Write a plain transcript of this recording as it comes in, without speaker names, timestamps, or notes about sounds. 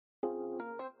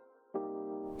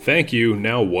Thank You,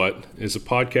 Now What is a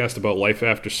podcast about life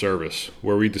after service,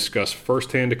 where we discuss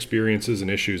firsthand experiences and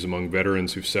issues among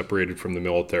veterans who've separated from the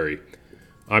military.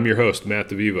 I'm your host, Matt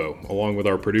DeVivo, along with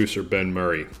our producer, Ben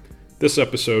Murray. This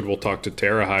episode, we'll talk to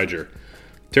Tara Hyger.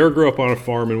 Tara grew up on a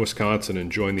farm in Wisconsin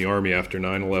and joined the Army after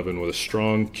 9/11 with a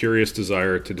strong, curious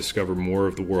desire to discover more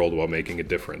of the world while making a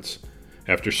difference.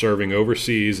 After serving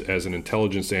overseas as an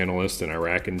intelligence analyst in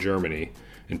Iraq and Germany,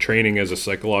 and training as a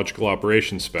psychological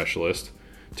operations specialist,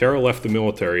 Tara left the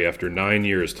military after 9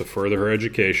 years to further her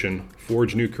education,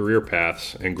 forge new career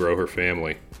paths, and grow her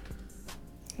family.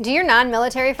 Do your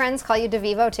non-military friends call you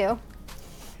DeVivo too?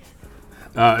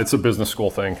 It's a business school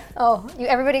thing. Oh,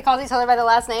 everybody calls each other by the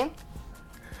last name?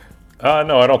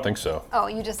 No, I don't think so. Oh,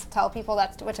 you just tell people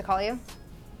that's what to call you?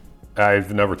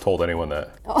 I've never told anyone that.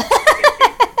 Oh.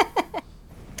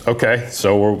 Okay,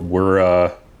 so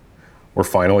we're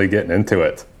finally getting into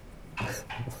it.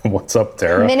 What's up,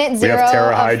 Tara? Minute zero. We have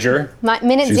Tara Hyger.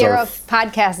 Minute zero,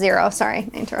 podcast zero. Sorry,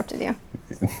 I interrupted you.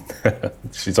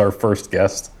 She's our first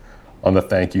guest on the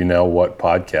Thank You Now What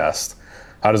podcast.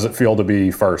 How does it feel to be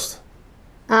first?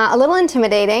 A little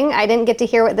intimidating. I didn't get to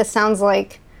hear what this sounds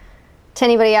like to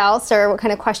anybody else or what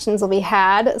kind of questions will be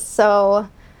had. So,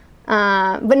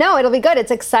 but no, it'll be good.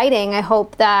 It's exciting. I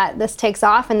hope that this takes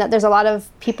off and that there's a lot of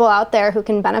people out there who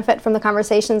can benefit from the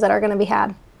conversations that are going to be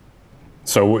had.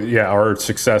 So, yeah, our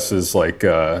success is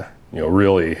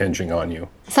really hinging on you.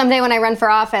 Someday when I run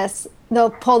for office, they'll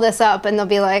pull this up and they'll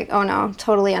be like, oh no,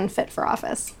 totally unfit for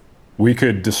office. We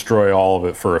could destroy all of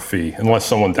it for a fee, unless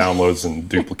someone downloads and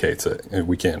duplicates it.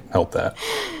 We can't help that.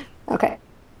 Okay,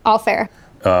 all fair.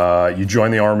 You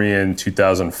joined the Army in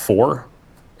 2004,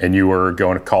 and you were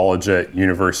going to college at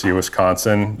University of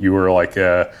Wisconsin. You were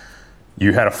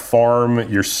you had a farm,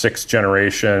 you're sixth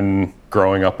generation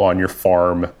growing up on your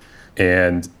farm,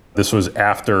 and this was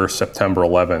after September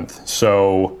 11th.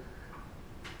 So,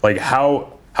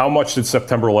 how much did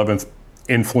September 11th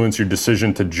influence your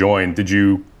decision to join? Did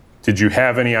you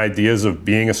have any ideas of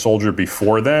being a soldier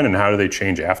before then, and how do they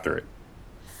change after it?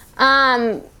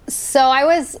 So I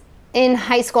was in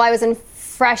high school. I was in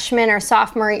freshman or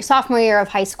sophomore year of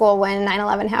high school when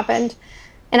 9/11 happened.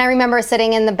 And I remember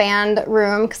sitting in the band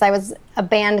room because I was a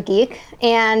band geek,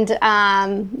 and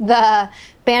the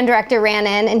band director ran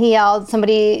in and he yelled,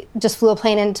 somebody just flew a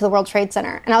plane into the World Trade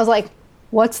Center. And I was like,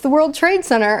 what's the World Trade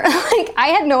Center? I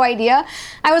had no idea.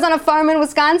 I was on a farm in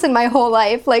Wisconsin my whole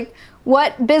life.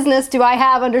 What business do I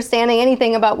have understanding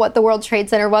anything about what the World Trade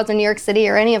Center was in New York City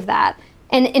or any of that?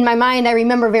 And in my mind, I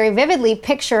remember very vividly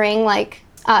picturing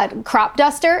a crop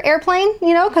duster airplane,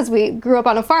 because we grew up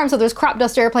on a farm, so there's crop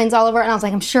duster airplanes all over, and I was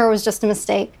like, I'm sure it was just a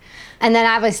mistake. And then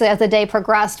obviously as the day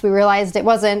progressed, we realized it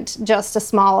wasn't just a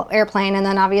small airplane, and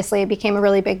then obviously it became a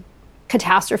really big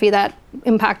catastrophe that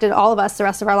impacted all of us the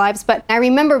rest of our lives. But I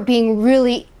remember being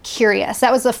really curious.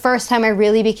 That was the first time I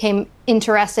really became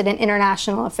interested in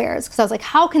international affairs, because I was like,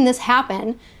 how can this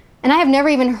happen? And I have never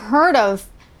even heard of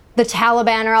the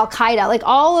Taliban or Al-Qaeda.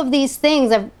 All of these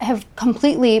things have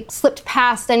completely slipped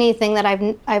past anything that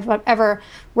I've ever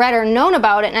read or known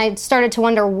about it. And I started to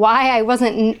wonder why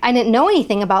I didn't know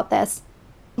anything about this.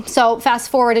 So fast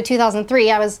forward to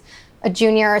 2003, I was a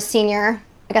junior or senior.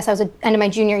 I guess I was at the end of my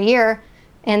junior year,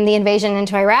 and the invasion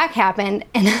into Iraq happened.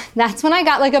 And that's when I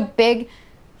got a big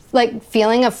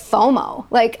feeling of FOMO.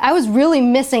 I was really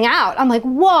missing out. I'm like,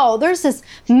 whoa, there's this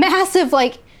massive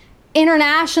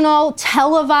international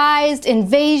televised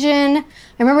invasion. I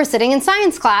remember sitting in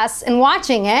science class and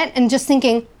watching it and just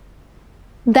thinking,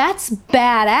 that's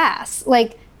badass.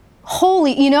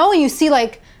 Holy, you see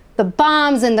the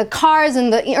bombs and the cars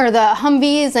and the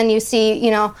Humvees, and you see,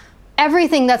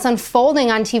 everything that's unfolding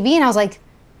on TV. And I was like,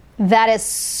 that is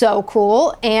so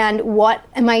cool. And what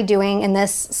am I doing in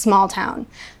this small town?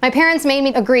 My parents made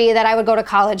me agree that I would go to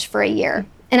college for a year.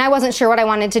 And I wasn't sure what I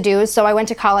wanted to do, so I went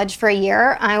to college for a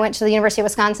year. I went to the University of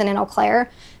Wisconsin in Eau Claire.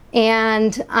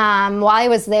 And while I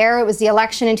was there, it was the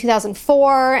election in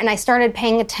 2004, and I started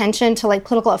paying attention to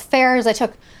political affairs. I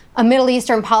took a Middle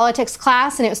Eastern politics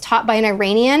class, and it was taught by an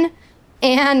Iranian.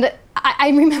 And I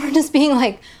remember just being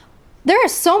like, there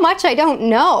is so much I don't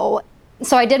know.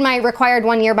 So I did my required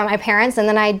 1 year by my parents, and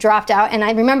then I dropped out. And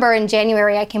I remember in December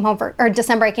I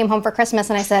came home for Christmas,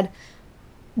 and I said,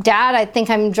 Dad, I think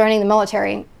I'm joining the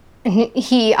military. And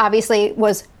he obviously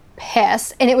was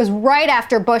pissed. And it was right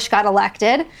after Bush got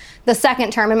elected, the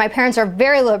second term. And my parents are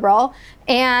very liberal.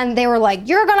 And they were like,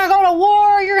 you're going to go to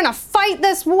war. You're going to fight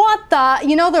this. What the?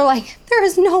 They're like, there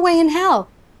is no way in hell.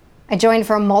 I joined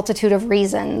for a multitude of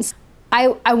reasons.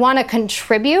 I want to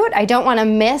contribute. I don't want to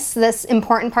miss this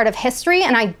important part of history.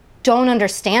 And I don't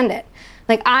understand it.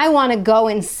 Like, I want to go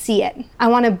and see it. I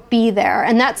want to be there.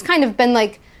 And that's kind of been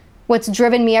like what's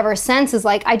driven me ever since, is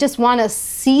like, I just want to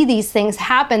see these things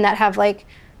happen that have like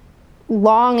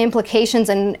long implications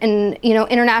and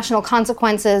international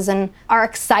consequences, and are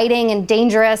exciting and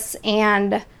dangerous,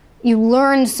 and you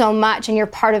learn so much and you're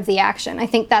part of the action. I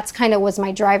think that's kind of was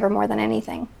my driver more than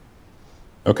anything.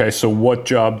 Okay, so what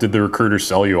job did the recruiter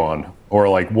sell you on? Or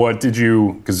like, what did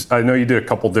you, because I know you did a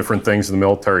couple different things in the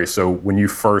military, so when you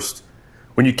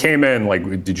came in, like,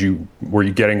 were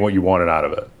you getting what you wanted out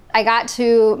of it? I got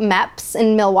to MEPS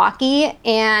in Milwaukee,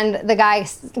 and the guy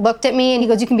looked at me and he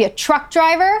goes, you can be a truck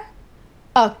driver,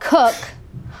 a cook,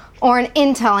 or an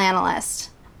intel analyst.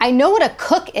 I know what a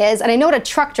cook is, and I know what a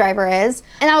truck driver is.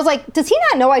 And I was like, does he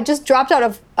not know I just dropped out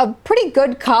of a pretty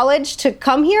good college to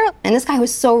come here? And this guy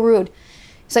was so rude.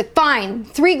 He's like, fine,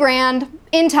 $3,000,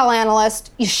 intel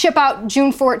analyst, you ship out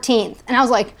June 14th. And I was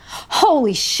like,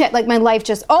 holy shit, like my life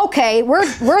just, okay,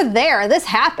 we're there, this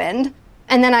happened.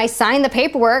 And then I signed the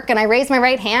paperwork and I raised my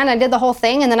right hand, I did the whole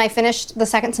thing, and then I finished the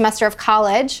second semester of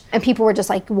college. And people were just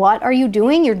like, what are you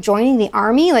doing? You're joining the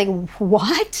Army? Like,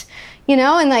 what?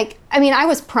 And like, I mean, I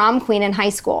was prom queen in high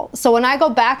school. So when I go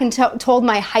back and told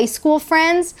my high school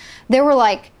friends, they were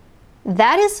like,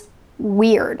 that is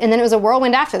weird. And then it was a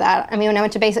whirlwind after that. I mean, when I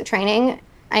went to basic training,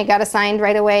 I got assigned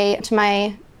right away to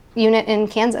my unit in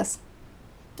Kansas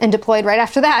and deployed right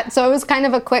after that. So it was kind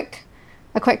of a quick,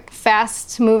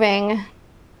 fast-moving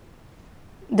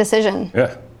decision.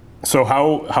 Yeah. So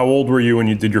how old were you when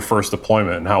you did your first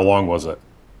deployment, and how long was it?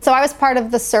 So I was part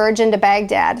of the surge into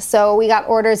Baghdad. So we got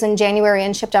orders in January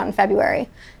and shipped out in February.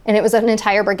 And it was an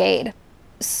entire brigade.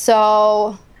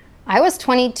 So I was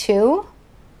 22.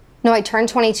 No, I turned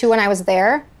 22 when I was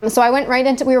there. So we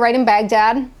were right in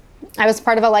Baghdad. I was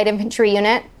part of a light infantry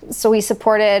unit. So we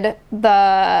supported it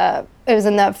was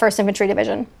in the 1st Infantry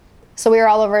Division. So we were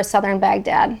all over southern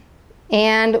Baghdad.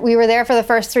 And we were there for the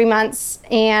first 3 months.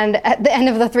 And at the end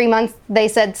of the 3 months, they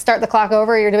said, start the clock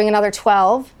over, you're doing another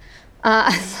 12.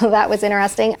 So that was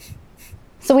interesting.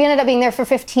 So we ended up being there for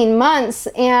 15 months.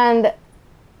 And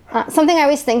something I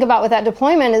always think about with that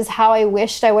deployment is how I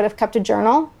wished I would have kept a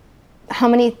journal. How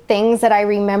many things that I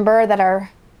remember that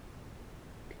are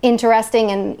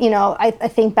interesting, and I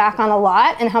think back on a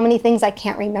lot, and how many things I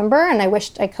can't remember and I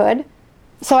wished I could.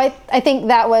 So I think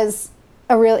that was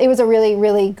it was a really,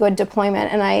 really good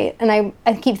deployment, and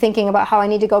I keep thinking about how I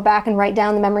need to go back and write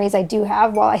down the memories I do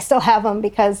have while I still have them,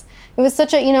 because it was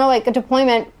such a like a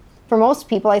deployment for most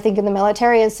people, I think, in the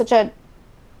military is such a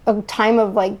time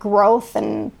of like growth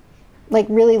and like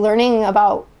really learning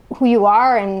about who you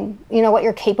are and what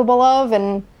you're capable of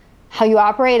and how you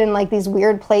operate in like these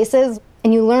weird places,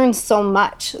 and you learn so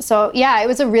much. So yeah, it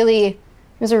was a really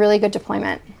good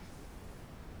deployment.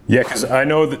 Yeah, because I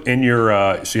know that in your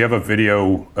so you have a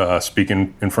video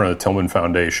speaking in front of the Tillman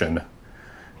Foundation,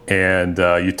 and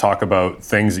you talk about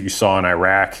things that you saw in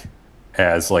Iraq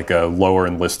as like a lower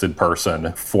enlisted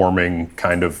person forming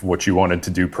kind of what you wanted to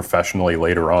do professionally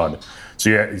later on.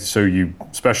 So you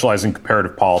specialize in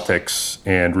comparative politics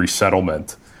and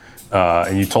resettlement,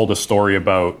 and you told a story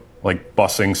about like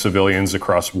busing civilians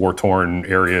across war-torn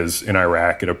areas in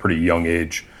Iraq at a pretty young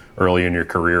age, early in your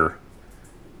career.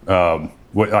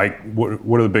 What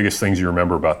are the biggest things you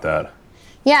remember about that?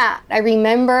 Yeah, I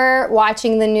remember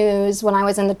watching the news when I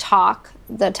was in the TOC,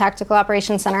 the Tactical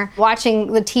Operations Center,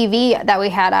 watching the TV that we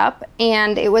had up,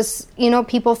 and it was,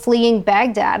 people fleeing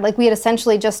Baghdad. Like, we had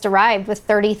essentially just arrived with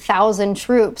 30,000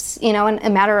 troops, in a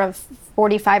matter of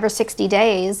 45 or 60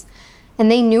 days, and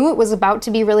they knew it was about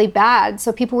to be really bad,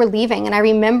 so people were leaving. And I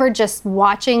remember just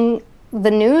watching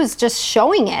the news just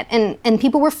showing it, and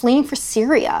people were fleeing for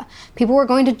Syria, people were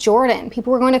going to Jordan,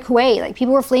 people were going to Kuwait, like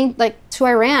people were fleeing like to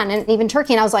Iran and even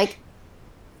Turkey, and I was like,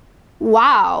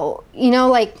 wow,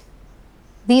 like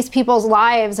these people's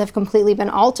lives have completely been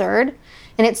altered.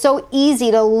 And it's so easy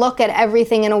to look at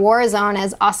everything in a war zone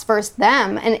as us versus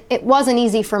them, and it wasn't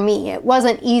easy for me. It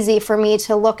wasn't easy for me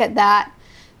to look at that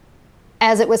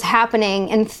as it was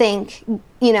happening and think,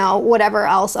 whatever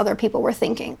else other people were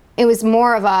thinking. It was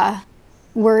more of a,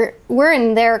 we're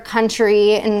in their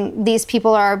country and these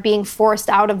people are being forced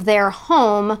out of their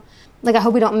home. Like, I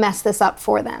hope we don't mess this up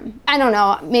for them. I don't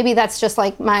know, maybe that's just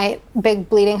like my big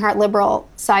bleeding heart liberal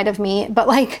side of me, but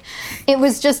like, it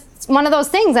was just one of those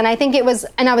things. And I think it was,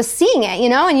 and I was seeing it,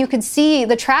 and you could see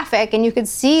the traffic and you could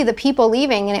see the people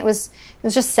leaving, and it was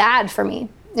just sad for me.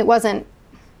 It wasn't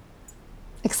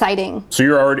exciting.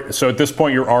 So at this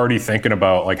point, you're already thinking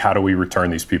about like, how do we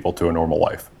return these people to a normal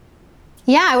life?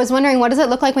 Yeah, I was wondering, what does it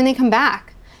look like when they come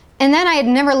back? And then I had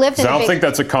never lived in I don't think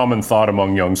that's a common thought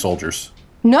among young soldiers.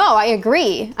 No, I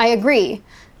agree.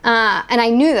 And I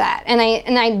knew that. And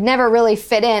I never really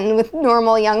fit in with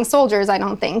normal young soldiers, I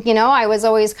don't think. You know, I was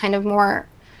always kind of more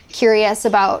curious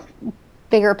about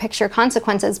bigger picture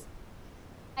consequences.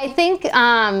 I think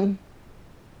I've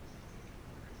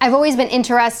always been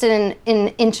interested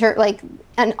in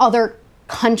other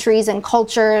countries and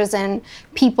cultures and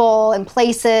people and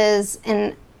places.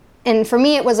 And for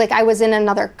me, it was like I was in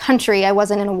another country. I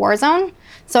wasn't in a war zone.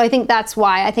 So I think that's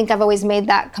why. I think I've always made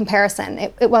that comparison.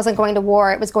 It wasn't going to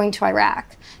war. It was going to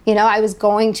Iraq. You know, I was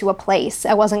going to a place.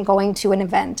 I wasn't going to an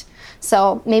event.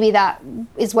 So maybe that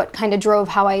is what kind of drove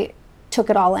how I took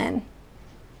it all in.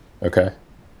 Okay.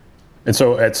 And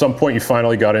so at some point you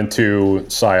finally got into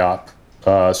PSYOP.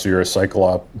 So you're a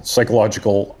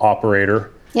psychological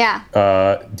operator.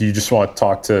 Yeah. Do you just want to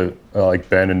talk to like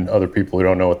Ben and other people who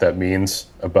don't know what that means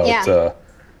about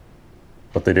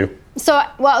what they do? So,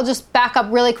 well, I'll just back up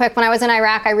really quick. When I was in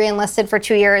Iraq, I re-enlisted for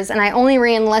 2 years, and I only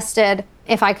re-enlisted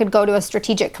if I could go to a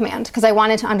strategic command because I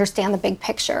wanted to understand the big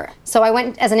picture. So I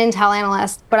went as an intel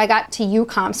analyst, but I got to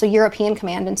EUCOM, so European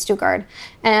Command in Stuttgart,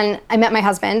 and I met my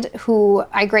husband, who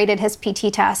I graded his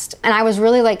PT test, and I was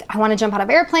really like, I want to jump out of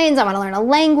airplanes, I want to learn a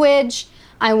language,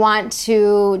 I want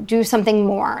to do something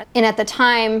more. And at the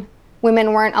time,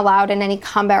 women weren't allowed in any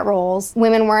combat roles.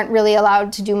 Women weren't really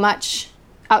allowed to do much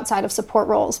outside of support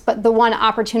roles. But the one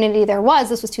opportunity there was,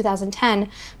 this was 2010,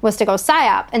 was to go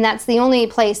PSYOP. And that's the only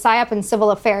place, PSYOP and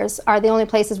civil affairs are the only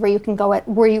places where you can go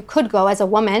where you could go as a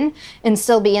woman and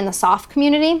still be in the SOF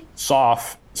community.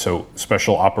 SOF, so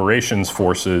Special Operations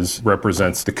Forces,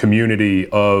 represents the community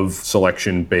of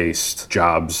selection-based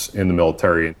jobs in the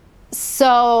military.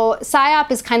 So PSYOP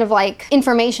is kind of like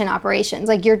information operations.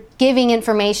 Like you're giving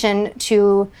information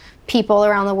to people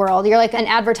around the world. You're like an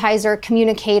advertiser,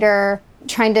 communicator,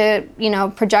 trying to, you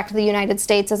know, project the United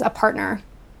States as a partner.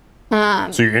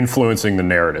 So you're influencing the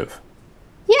narrative.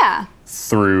 Yeah.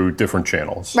 Through different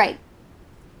channels. Right.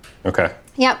 Okay.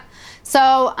 Yep.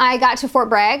 So I got to Fort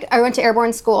Bragg. I went to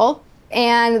airborne school,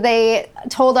 and they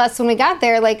told us when we got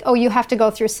there, like, oh, you have to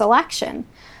go through selection.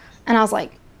 And I was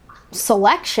like,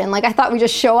 selection? Like, I thought we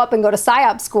just show up and go to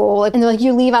PSYOP school. And they're like,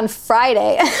 you leave on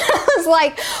Friday. I was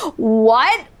like,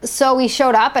 what? So we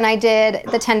showed up, and I did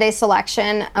the 10-day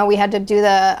selection. We had to do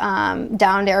the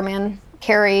downed airman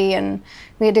carry, and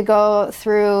we had to go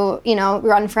through, you know,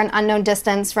 run for an unknown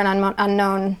distance, for an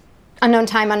unknown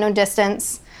time, unknown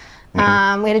distance.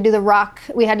 Mm-hmm. We had to do the ruck.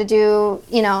 We had to do,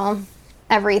 you know,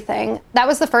 everything. That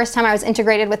was the first time I was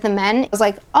integrated with the men. It was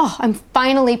like, oh, I'm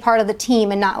finally part of the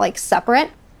team and not like separate.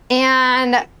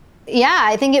 And yeah,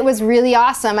 I think it was really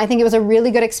awesome. I think it was a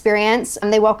really good experience.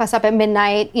 And they woke us up at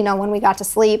midnight, you know, when we got to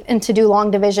sleep, and to do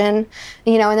long division,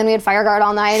 you know, and then we had fire guard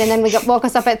all night. And then woke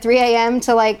us up at 3 a.m.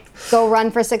 to like go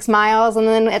run for 6 miles. And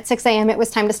then at 6 a.m. it was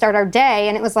time to start our day.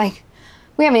 And it was like,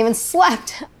 we haven't even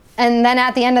slept. And then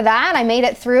at the end of that, I made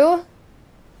it through.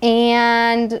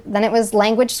 And then it was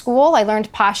language school. I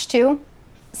learned Pashto.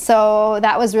 So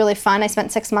that was really fun. I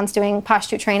spent 6 months doing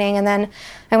Pashto training, and then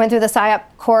I went through the PSYOP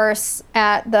course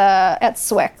at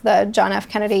SWCC, the John F.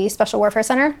 Kennedy Special Warfare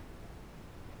Center.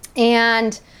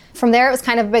 And from there, it was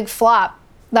kind of a big flop.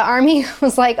 The Army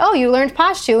was like, oh, you learned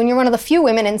Pashto, and you're one of the few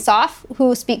women in SOF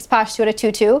who speaks Pashto at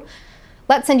a 2-2.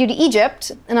 Let's send you to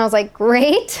Egypt. And I was like,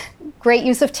 great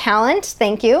use of talent,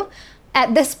 thank you.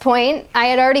 At this point, I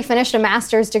had already finished a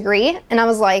master's degree, and I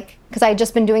was like, because I had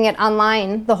just been doing it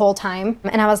online the whole time,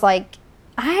 and I was like,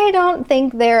 I don't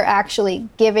think they're actually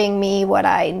giving me what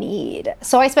I need.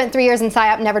 So I spent 3 years in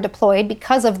PSYOP, never deployed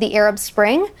because of the Arab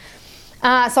Spring.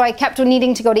 So I kept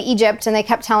needing to go to Egypt, and they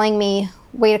kept telling me,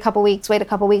 wait a couple weeks, wait a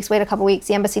couple weeks, wait a couple weeks.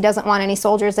 The embassy doesn't want any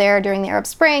soldiers there during the Arab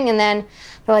Spring. And then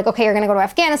they're like, okay, you're going to go to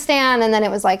Afghanistan. And then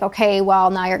it was like, okay,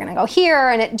 well, now you're going to go here.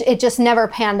 And it just never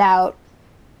panned out.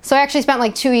 So I actually spent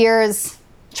like 2 years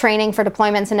training for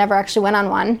deployments and never actually went on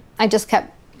one. I just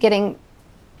kept getting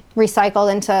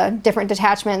recycled into different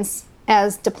detachments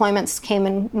as deployments came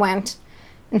and went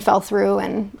and fell through,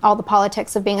 and all the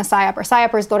politics of being a PSYOP, or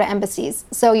PSYOPers go to embassies.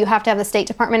 So you have to have the State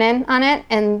Department in on it,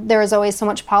 and there is always so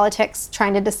much politics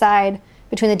trying to decide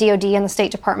between the DOD and the State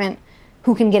Department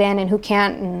who can get in and who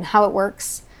can't and how it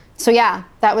works. So yeah,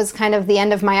 that was kind of the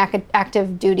end of my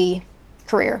active duty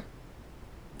career.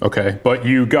 Okay, but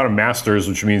you got a master's,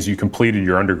 which means you completed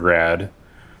your undergrad.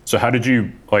 So how did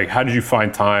you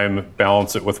find time,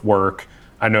 balance it with work?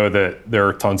 I know that there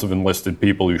are tons of enlisted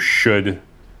people who should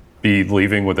be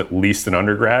leaving with at least an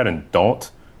undergrad and don't.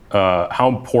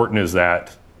 How important is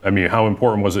that? I mean, how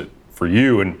important was it for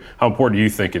you, and how important do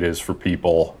you think it is for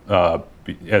people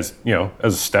as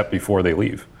a step before they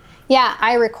leave? Yeah,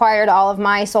 I required all of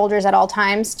my soldiers at all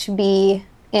times to be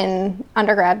in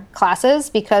undergrad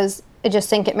classes because I just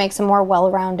think it makes a more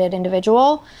well-rounded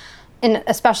individual. And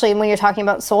especially when you're talking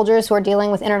about soldiers who are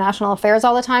dealing with international affairs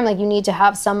all the time, like you need to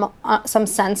have some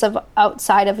sense of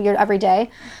outside of your everyday.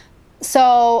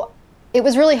 So it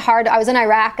was really hard. I was in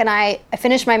Iraq, and I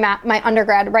finished my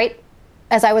undergrad right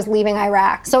as I was leaving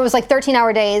Iraq. So it was like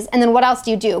 13-hour days. And then what else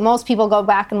do you do? Most people go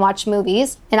back and watch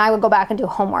movies, and I would go back and do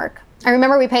homework. I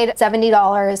remember we paid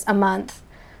 $70 a month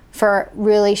for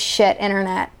really shit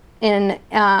internet in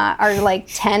our like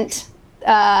tent.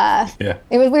 It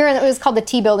was called the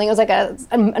T building. It was like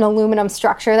an aluminum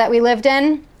structure that we lived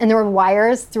in, and there were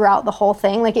wires throughout the whole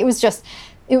thing. Like it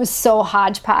was so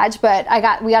hodgepodge. But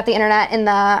we got the internet in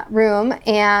the room,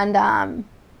 and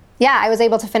I was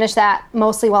able to finish that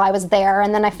mostly while I was there.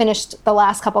 And then I finished the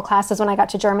last couple classes when I got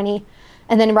to Germany,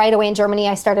 and then right away in Germany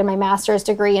I started my master's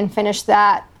degree and finished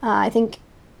that I think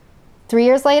 3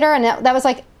 years later, and that was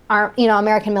like our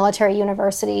American Military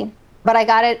University, but I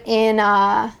got it in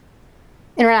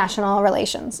international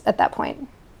relations at that point.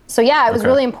 So yeah, it was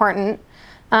really important.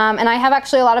 And I have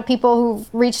actually a lot of people who've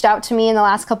reached out to me in the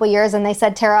last couple of years, and they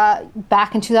said, Tara,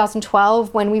 back in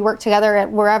 2012 when we worked together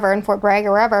at wherever, in Fort Bragg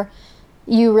or wherever,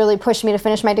 you really pushed me to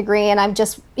finish my degree, and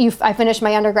I finished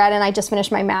my undergrad and I just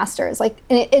finished my master's. Like,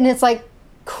 and it's like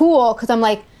cool because I'm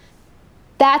like,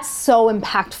 that's so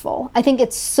impactful. I think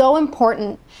it's so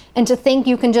important, and to think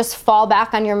you can just fall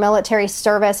back on your military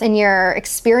service and your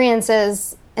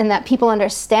experiences, and that people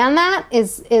understand that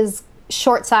is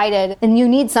short-sighted, and you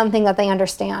need something that they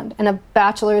understand. And a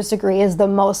bachelor's degree is the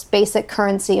most basic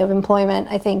currency of employment,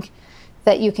 I think,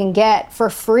 that you can get for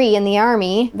free in the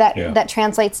Army that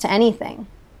translates to anything.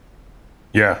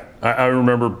 Yeah, I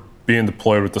remember being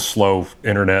deployed with the slow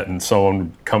internet, and someone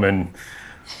would come in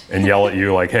and yell at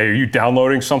you like, hey, are you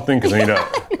downloading something? Because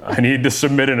I need to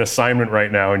submit an assignment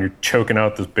right now, and you're choking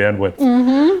out this bandwidth.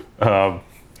 Mm-hmm.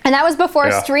 And that was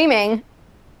before streaming.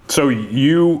 So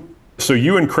you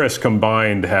and Chris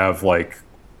combined have like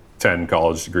 10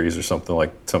 college degrees or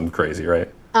something crazy, right?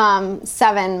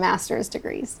 7 master's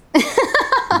degrees.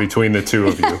 Between the two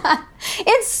of you.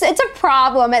 It's a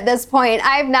problem at this point.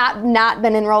 I've not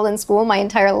been enrolled in school my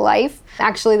entire life.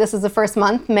 Actually, this is the first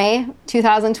month, May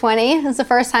 2020. It's the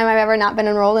first time I've ever not been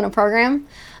enrolled in a program.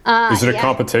 Is it a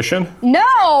competition?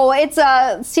 No, it's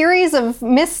a series of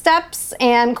missteps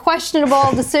and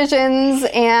questionable decisions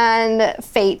and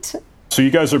fate. So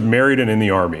you guys are married and in the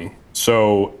Army.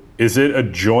 So is it a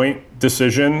joint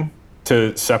decision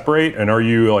to separate? And are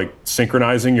you like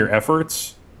synchronizing your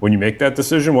efforts when you make that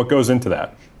decision? What goes into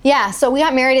that? Yeah, so we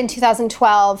got married in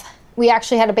 2012. We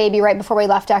actually had a baby right before we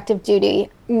left active duty,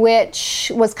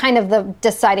 which was kind of the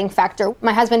deciding factor.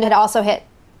 My husband had also hit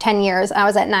 10 years. I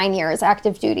was at 9 years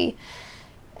active duty.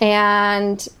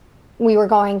 And we were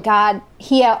going, God,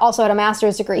 he also had a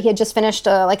master's degree. He had just finished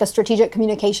a strategic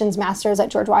communications master's at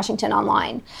George Washington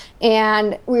online.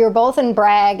 And we were both in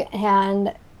Bragg, and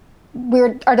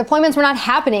our deployments were not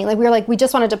happening. Like, we were like, we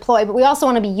just want to deploy, but we also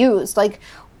want to be used. Like,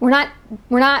 we're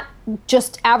not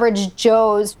just average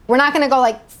Joes. We're not going to go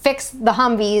like fix the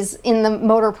Humvees in the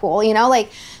motor pool,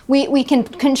 like we can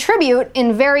contribute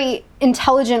in very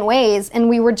intelligent ways, and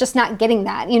we were just not getting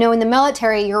that. In the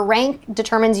military, your rank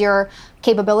determines your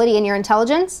capability and your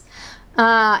intelligence,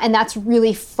 and that's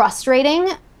really frustrating.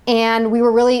 And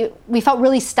we felt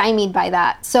really stymied by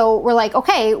that. So we're like,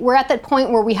 okay, we're at that point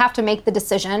where we have to make the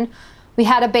decision. We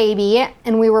had a baby,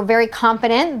 and we were very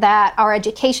confident that our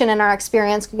education and our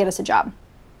experience could get us a job.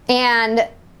 And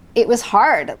it was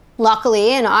hard.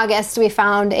 Luckily, in August, we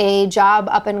found a job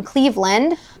up in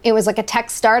Cleveland. It was like a tech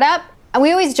startup. And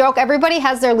we always joke, everybody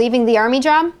has their leaving the Army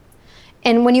job.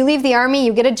 And when you leave the Army,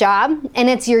 you get a job, and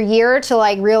it's your year to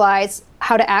like realize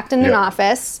how to act in an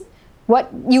office, what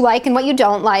you like and what you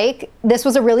don't like. This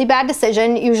was a really bad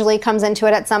decision, usually comes into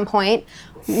it at some point.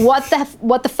 What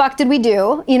the fuck did we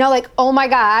do? Like, oh my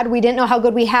God, we didn't know how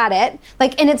good we had it.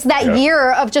 Like, and it's that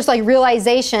year of just like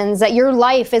realizations that your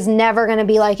life is never going to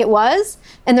be like it was,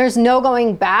 and there's no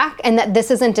going back, and that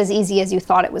this isn't as easy as you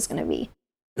thought it was going to be.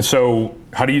 So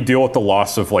how do you deal with the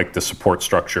loss of like the support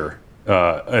structure?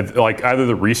 Like either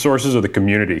the resources or the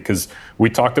community? Because we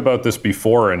talked about this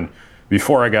before, and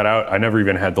before I got out, I never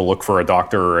even had to look for a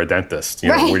doctor or a dentist.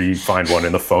 Where do you find one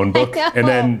in the phone book? And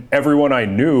then everyone I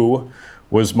knew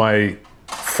was my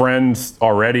friend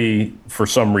already for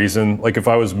some reason. Like if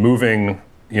I was moving,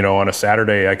 on a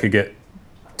Saturday, I could get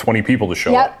 20 people to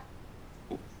show up.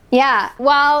 Yeah.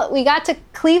 Well, we got to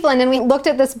Cleveland and we looked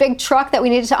at this big truck that we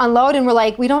needed to unload, and we're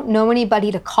like, we don't know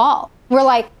anybody to call. We're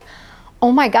like,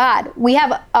 oh my God, we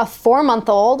have a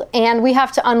 4-month-old and we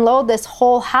have to unload this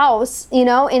whole house,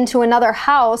 into another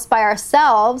house by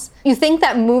ourselves. You think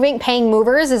that paying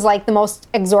movers is like the most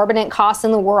exorbitant cost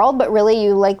in the world, but really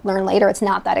you learn later it's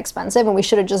not that expensive and we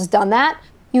should have just done that.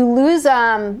 You lose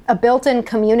a built-in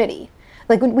community.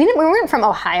 Like we weren't from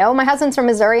Ohio. My husband's from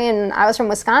Missouri and I was from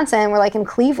Wisconsin. We're in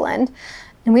Cleveland.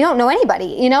 And we don't know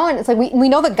anybody, and it's like we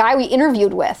know the guy we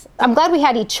interviewed with. I'm glad we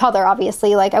had each other,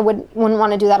 obviously. I wouldn't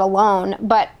want to do that alone.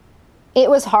 But it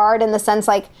was hard in the sense,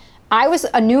 I was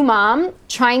a new mom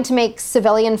trying to make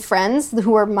civilian friends who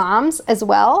were moms as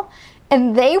well.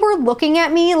 And they were looking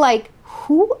at me like,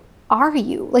 who are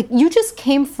you? You just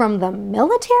came from the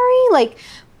military?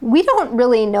 We don't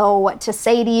really know what to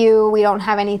say to you. We don't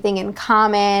have anything in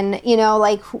common.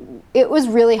 It was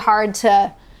really hard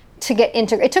to get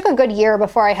integrated. It took a good year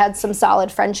before I had some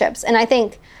solid friendships. And I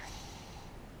think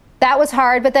that was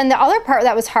hard. But then the other part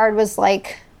that was hard was I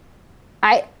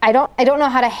don't know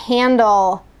how to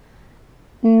handle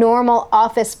normal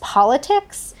office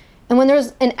politics. And when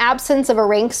there's an absence of a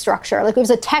rank structure, it was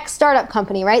a tech startup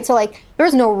company, right? So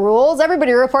there's no rules.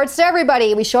 Everybody reports to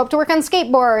everybody. We show up to work on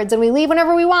skateboards and we leave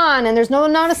whenever we want. And there's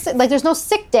there's no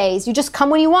sick days. You just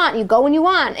come when you want. You go when you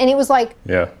want. And it was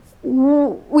yeah.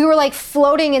 We were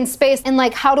floating in space and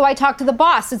how do I talk to the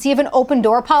boss? Does he have an open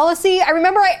door policy? I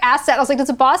remember I asked that. I was like, does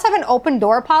the boss have an open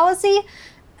door policy?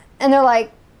 And they're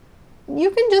like, you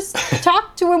can just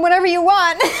talk to him whenever you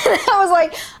want. I was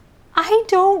like, I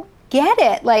don't get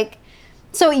it.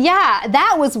 So yeah,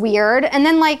 that was weird. And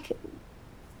then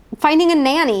finding a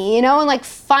nanny, and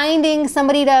finding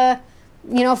somebody to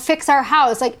fix our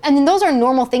house. Those are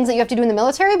normal things that you have to do in the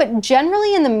military, but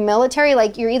generally in the military,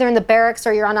 you're either in the barracks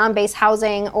or you're on base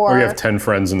housing or you have 10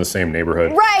 friends in the same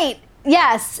neighborhood. Right.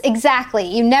 Yes, exactly.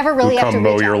 You never really have to come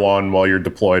mow your lawn while you're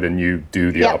deployed and you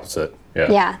do the opposite.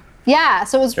 Yeah. Yeah.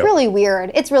 So it was really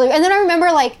weird. And then I remember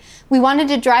we wanted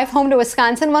to drive home to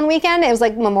Wisconsin one weekend. It was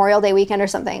Memorial Day weekend or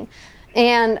something.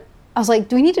 And I was like,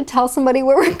 do we need to tell somebody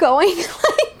where we're going?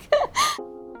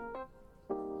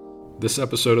 This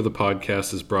episode of the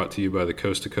podcast is brought to you by the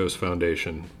Coast to Coast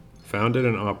Foundation. Founded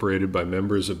and operated by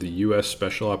members of the U.S.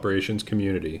 Special Operations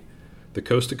community, the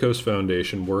Coast to Coast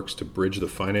Foundation works to bridge the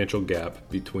financial gap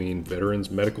between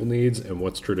veterans' medical needs and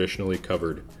what's traditionally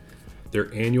covered.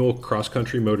 Their annual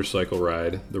cross-country motorcycle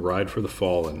ride, the Ride for the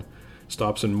Fallen,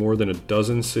 stops in more than a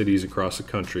dozen cities across the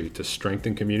country to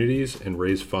strengthen communities and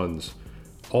raise funds.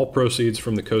 All proceeds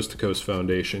from the Coast to Coast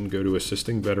Foundation go to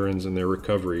assisting veterans in their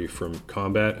recovery from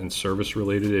combat and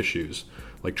service-related issues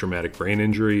like traumatic brain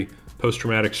injury,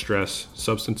 post-traumatic stress,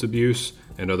 substance abuse,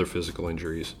 and other physical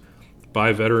injuries.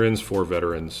 By veterans for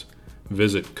veterans.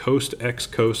 Visit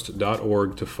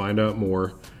coastxcoast.org to find out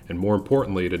more, and more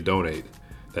importantly, to donate.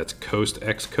 That's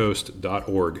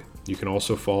coastxcoast.org. You can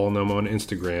also follow them on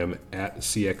Instagram at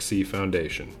CXC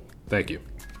Foundation. Thank you.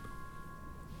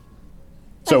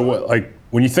 So,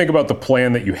 when you think about the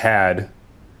plan that you had,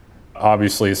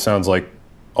 obviously it sounds like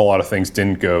a lot of things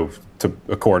didn't go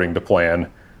according to plan.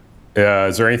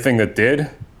 Is there anything that did?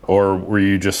 Or were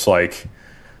you just all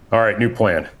right, new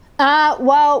plan?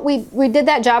 Well, we did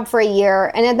that job for a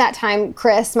year. And at that time,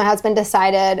 Chris, my husband,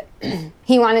 decided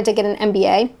he wanted to get an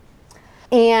MBA.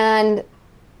 And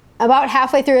about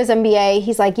halfway through his MBA,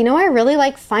 he's like, I really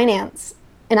like finance.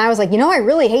 And I was like, I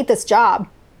really hate this job.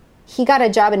 He got a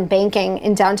job in banking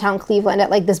in downtown Cleveland at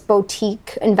this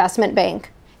boutique investment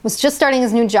bank. Was just starting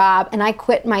his new job, and I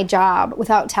quit my job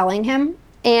without telling him,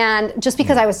 and just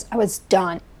because I was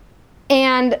done.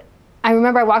 And I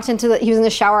remember I walked he was in the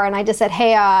shower, and I just said,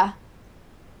 hey, and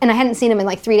I hadn't seen him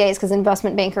in 3 days because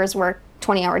investment bankers work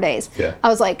 20-hour days. Yeah. I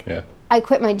was like, yeah. I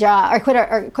quit my job. I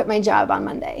quit my job on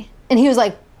Monday, and he was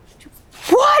like,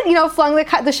 what? Flung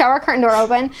the shower curtain door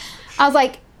open. I was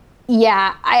like,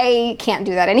 yeah, I can't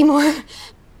do that anymore.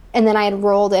 And then I had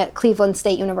enrolled at Cleveland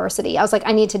State University. I was like,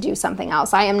 I need to do something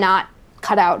else. I am not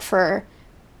cut out for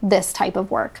this type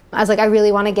of work. I was like, I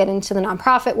really want to get into the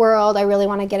nonprofit world. I really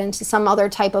want to get into some other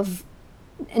type of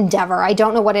endeavor. I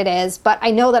don't know what it is, but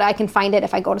I know that I can find it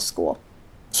if I go to school.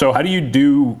 So how do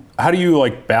you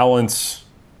balance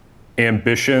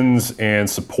ambitions and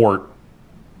support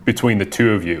between the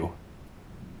two of you?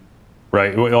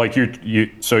 Right,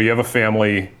 so you have a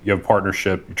family, you have a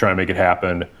partnership, you're trying to make it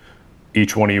happen.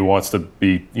 Each one of you wants to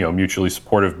be, mutually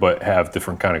supportive, but have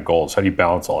different kind of goals. How do you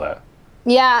balance all that?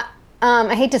 Yeah,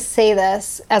 I hate to say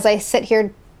this as I sit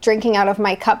here drinking out of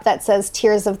my cup that says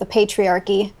 "Tears of the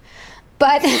Patriarchy,"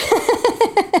 but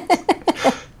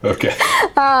okay.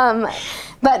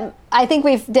 But I think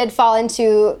we did fall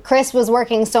into. Chris was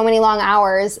working so many long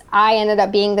hours. I ended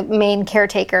up being the main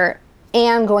caretaker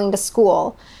and going to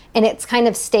school. And it's kind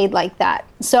of stayed like that.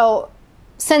 So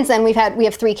since then, we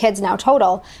have 3 kids now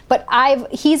total. But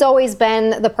he's always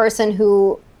been the person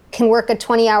who can work a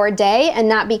 20-hour day and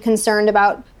not be concerned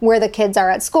about where the kids are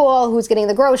at school, who's getting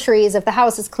the groceries, if the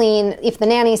house is clean, if the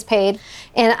nanny's paid.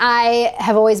 And I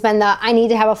have always been I need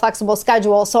to have a flexible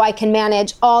schedule so I can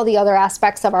manage all the other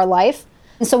aspects of our life.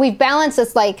 And so we've balanced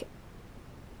this, like,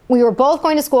 we were both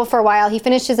going to school for a while. He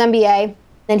finished his MBA,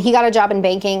 then he got a job in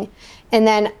banking, and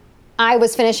then I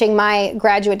was finishing my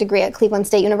graduate degree at Cleveland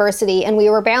State University, and we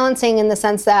were balancing in the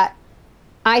sense that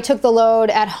I took the load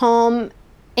at home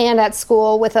and at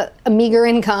school with a meager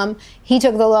income. He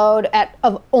took the load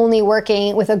of only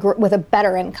working with a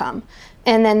better income.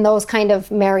 And then those kind of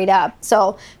married up.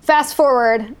 So fast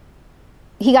forward,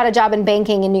 he got a job in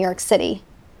banking in New York City.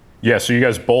 Yeah, so you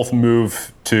guys both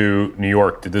moved to New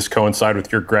York. Did this coincide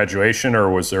with your graduation, or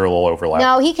was there a little overlap?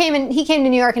 No, he came to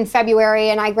New York in February,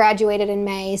 and I graduated in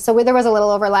May. So there was a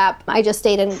little overlap. I just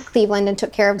stayed in Cleveland and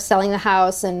took care of selling the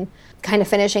house and kind of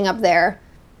finishing up there.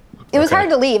 It was hard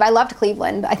to leave. I loved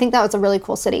Cleveland. I think that was a really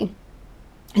cool city.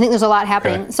 I think there's a lot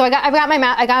happening. Okay. So I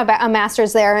got a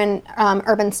master's there in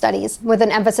urban studies with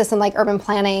an emphasis in like urban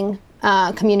planning,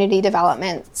 community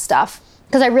development stuff.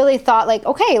 Because I really thought like,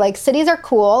 okay, like cities are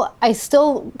cool. I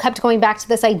still kept going back to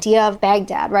this idea of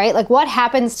Baghdad, right? Like what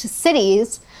happens to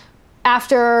cities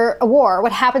after a war?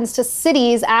 What happens to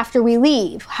cities after we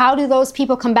leave? How do those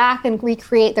people come back and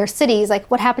recreate their cities?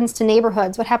 Like what happens to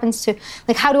neighborhoods? What happens to,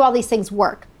 like, how do all these things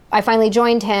work? I finally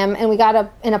joined him and we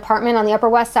got an apartment on the Upper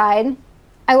West Side.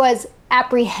 I was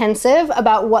apprehensive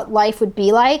about what life would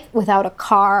be like without a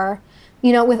car.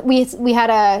 You know, we had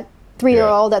a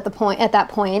 3-year-old at that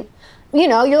point. You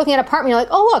know, you're looking at an apartment, you're like,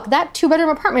 oh, look, that 2-bedroom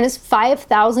apartment is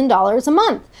 $5,000 a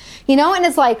month. You know, and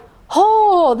it's like,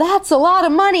 oh, that's a lot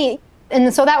of money.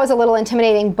 And so that was a little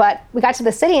intimidating, but we got to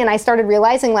the city and I started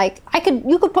realizing like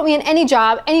you could put me in any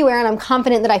job anywhere and I'm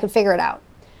confident that I could figure it out.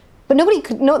 But nobody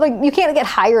could know, like, you can't get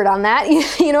hired on that.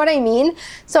 You know what I mean?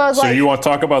 So you want to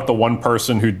talk about the one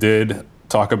person who did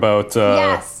talk about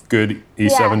good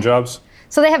E7 jobs?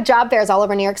 So they have job fairs all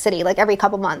over New York City, like every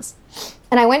couple months.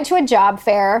 And I went to a job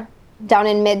fair down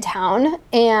in Midtown,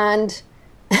 and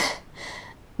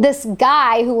this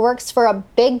guy who works for a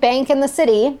big bank in the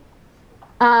city,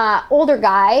 older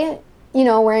guy, you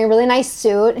know, wearing a really nice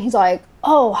suit, he's like,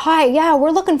 oh, hi, yeah,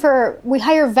 we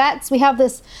hire vets. We have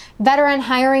this veteran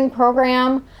hiring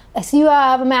program. I see you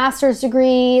have a master's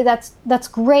degree. That's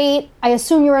great. I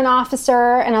assume you're an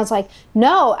officer. And I was like,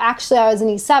 no, actually, I was an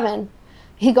E7.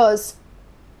 He goes,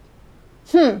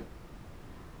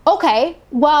 okay,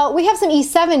 well, we have some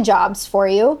E7 jobs for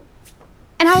you.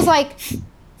 And I was like,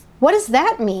 what does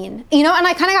that mean? You know, and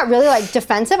I kind of got really like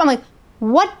defensive. I'm like,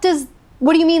 what do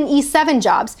you mean E7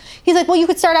 jobs? He's like, well, you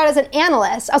could start out as an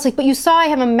analyst. I was like, but you saw I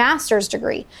have a master's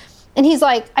degree. And he's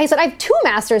like, I said, I have 2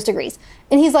 master's degrees.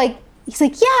 And he's like,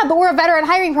 yeah, but we're a veteran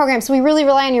hiring program, so we really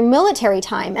rely on your military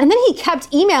time. And then he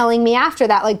kept emailing me after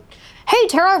that, like, hey,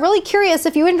 Tara, really curious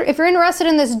if you're interested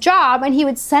in this job. And he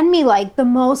would send me like the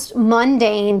most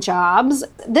mundane jobs.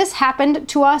 This happened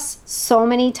to us so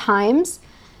many times.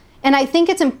 And I think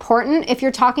it's important if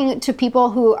you're talking to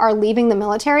people who are leaving the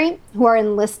military, who are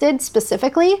enlisted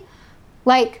specifically,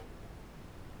 like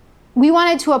we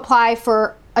wanted to apply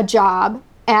for a job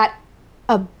at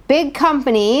a big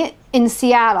company in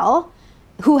Seattle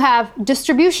who have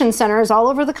distribution centers all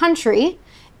over the country,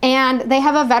 and they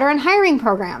have a veteran hiring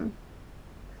program.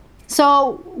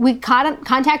 So we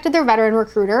contacted their veteran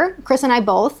recruiter, Chris and I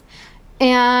both,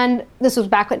 and this was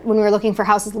back when we were looking for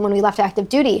houses when we left active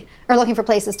duty, or looking for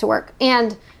places to work.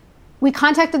 And we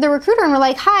contacted the recruiter and we're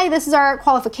like, hi, this is our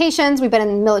qualifications. We've been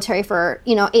in the military for,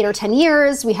 8 or 10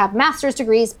 years. We have master's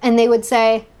degrees. And they would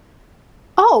say,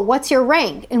 oh, what's your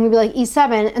rank? And we'd be like,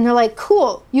 E7. And they're like,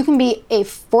 cool. You can be a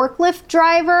forklift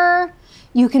driver.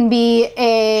 You can be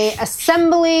a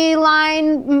assembly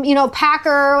line,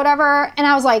 packer or whatever. And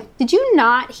I was like, did you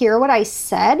not hear what I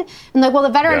said? And like, well, the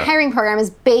veteran hiring program is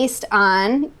based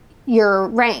on your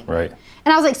rank. Right.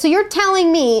 And I was like, so you're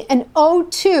telling me an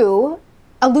O2,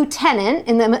 a lieutenant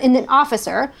and an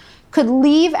officer, could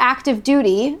leave active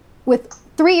duty with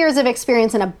 3 years of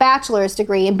experience and a bachelor's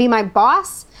degree and be my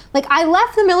boss? Like, I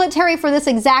left the military for this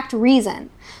exact reason.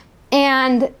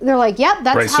 And they're like, yep,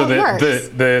 that's how it works.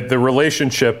 The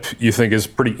relationship, you think, is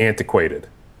pretty antiquated.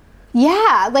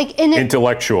 Yeah, like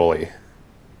intellectually.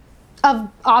 Of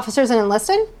officers and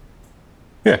enlisted?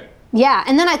 Yeah. Yeah,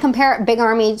 and then I compare Big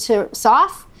Army to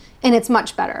SOF, and it's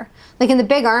much better. Like in the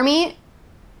Big Army,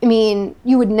 I mean,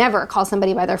 you would never call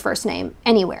somebody by their first name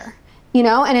anywhere,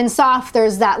 And in SOF,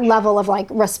 there's that level of like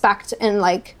respect and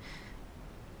like,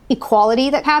 equality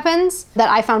that happens that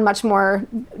I found much more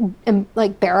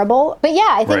like bearable. But yeah,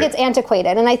 I think it's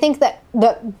antiquated. And I think that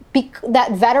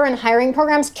that veteran hiring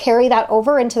programs carry that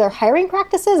over into their hiring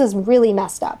practices is really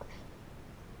messed up.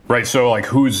 Right. So like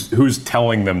who's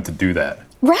telling them to do that?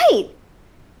 Right.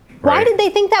 Why did they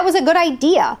think that was a good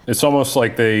idea? It's almost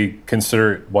like they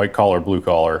consider it white collar, blue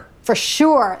collar. For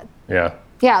sure. Yeah.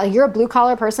 Yeah, like you're a blue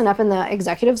collar person up in the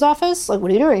executive's office. Like, what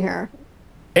are you doing here?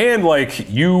 And like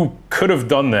you could have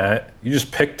done that. You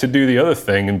just picked to do the other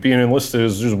thing, and being enlisted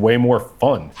is just way more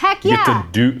fun. Heck yeah.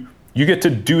 You get to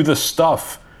do the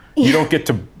stuff. You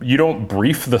don't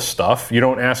brief the stuff. You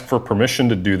don't ask for permission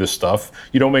to do the stuff.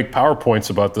 You don't make PowerPoints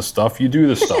about the stuff. You do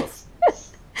the stuff.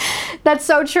 That's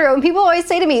so true. And people always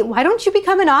say to me, why don't you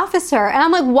become an officer? And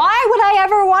I'm like, why would I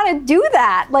ever want to do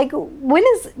that? Like, when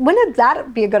did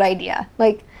that be a good idea?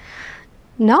 Like,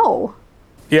 no.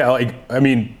 Yeah, like, I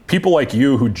mean, people like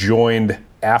you who joined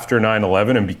after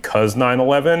 9/11 and because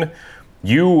 9/11,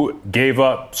 you gave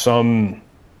up some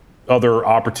other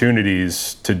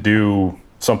opportunities to do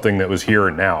something that was here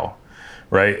and now,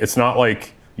 right? It's not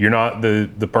like you're not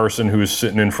the person who's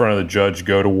sitting in front of the judge,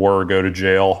 go to war, go to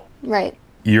jail. Right.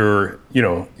 You're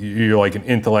like an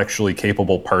intellectually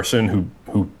capable person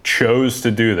who chose to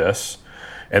do this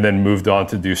and then moved on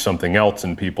to do something else,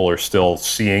 and people are still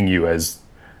seeing you as,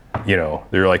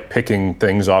 they're like picking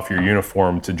things off your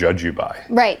uniform to judge you by.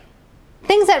 Right.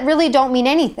 Things that really don't mean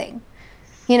anything,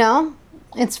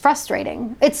 It's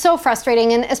frustrating. It's so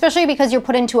frustrating, and especially because you're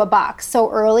put into a box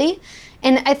so early.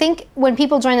 And I think when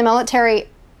people join the military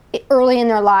early in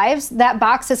their lives, that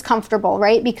box is comfortable,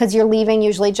 right? Because you're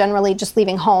generally just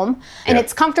leaving home. And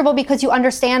it's comfortable because you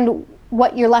understand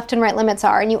what your left and right limits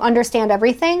are and you understand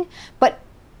everything. But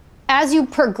as you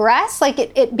progress, like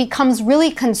it becomes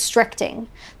really constricting.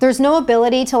 There's no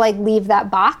ability to like leave that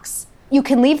box. You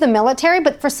can leave the military,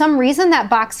 but for some reason that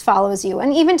box follows you.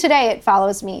 And even today it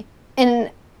follows me. And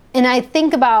I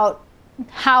think about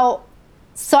how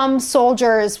some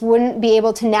soldiers wouldn't be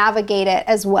able to navigate it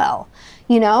as well.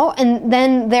 And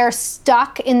then they're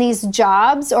stuck in these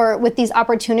jobs or with these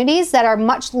opportunities that are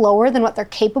much lower than what they're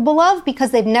capable of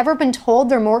because they've never been told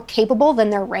they're more capable than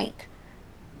their rank.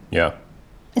 Yeah.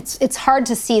 It's hard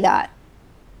to see that.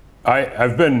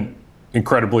 I've been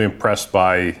incredibly impressed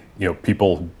by,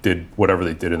 people who did whatever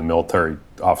they did in the military,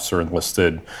 officer,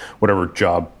 enlisted, whatever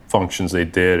job functions they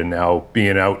did, and now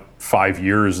being out 5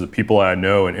 years, the people that I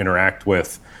know and interact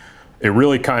with, it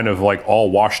really kind of like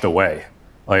all washed away.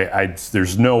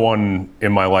 There's no one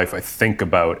in my life I think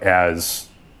about as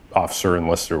officer,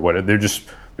 enlisted, or what. They're just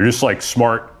like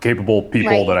smart, capable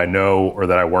people that I know or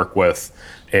that I work with,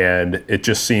 and it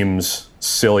just seems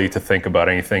silly to think about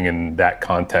anything in that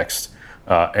context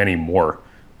anymore.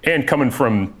 And coming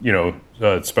from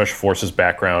special forces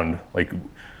background, like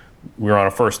we were on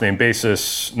a first name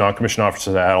basis, non-commissioned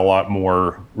officers had a lot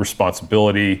more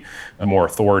responsibility and more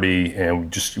authority,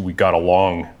 and we got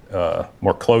along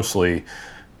more closely.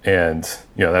 And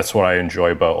that's what I enjoy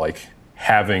about like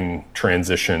having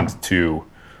transitioned to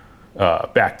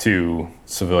back to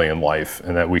civilian life,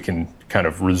 and that we can kind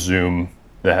of resume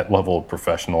that level of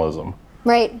professionalism.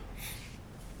 Right.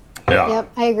 Yeah.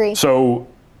 Yep, I agree. So,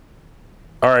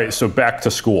 all right, so back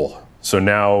to school. So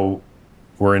now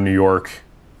we're in New York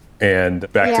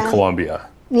and back to Columbia.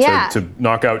 Yeah. To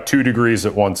knock out 2 degrees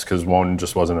at once because one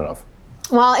just wasn't enough.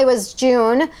 Well, it was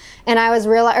June, and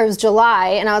it was July,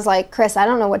 and I was like, Chris, I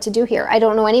don't know what to do here. I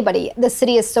don't know anybody. The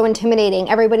city is so intimidating.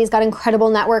 Everybody's got incredible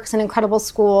networks and incredible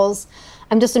schools.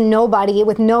 I'm just a nobody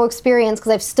with no experience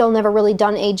because I've still never really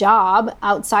done a job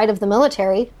outside of the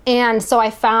military. And so I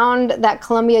found that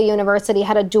Columbia University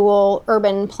had a dual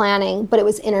urban planning, but it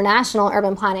was international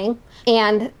urban planning,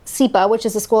 and SIPA, which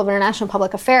is the School of International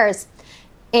Public Affairs.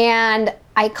 And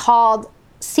I called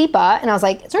SIPA, and I was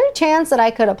like, is there any chance that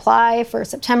I could apply for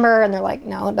September? And they're like,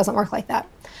 no, it doesn't work like that.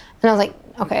 And I was like,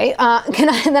 okay.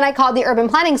 And then I called the urban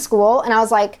planning school, and I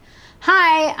was like,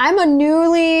 hi, I'm a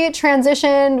newly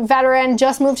transitioned veteran,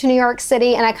 just moved to New York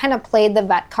City. And I kind of played the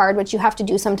vet card, which you have to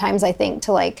do sometimes, I think,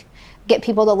 to like get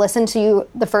people to listen to you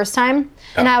the first time.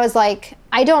 Yeah. And I was like,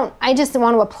 I just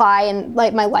want to apply, and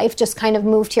like my life just kind of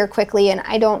moved here quickly, and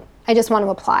I just want to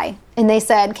apply. And they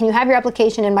said, can you have your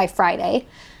application in by Friday?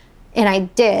 And I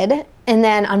did. And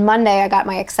then on Monday, I got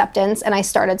my acceptance, and I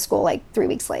started school like 3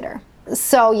 weeks later.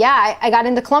 So yeah, I got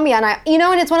into Columbia, and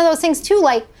and it's one of those things too,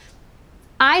 like,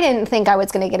 I didn't think I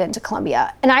was going to get into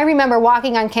Columbia. And I remember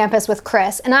walking on campus with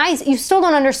Chris, and you still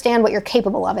don't understand what you're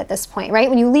capable of at this point, right?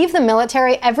 When you leave the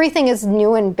military, everything is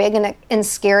new and big and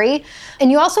scary. And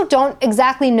you also don't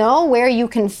exactly know where you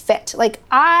can fit. Like,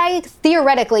 I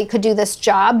theoretically could do this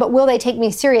job, but will they take me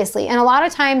seriously? And a lot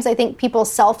of times I think people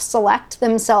self-select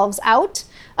themselves out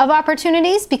of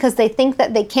opportunities because they think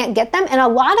that they can't get them. And a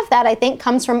lot of that, I think,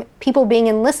 comes from people being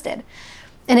enlisted.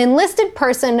 An enlisted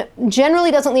person generally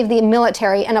doesn't leave the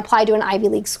military and apply to an Ivy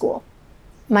League school.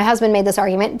 My husband made this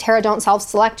argument, Tara, don't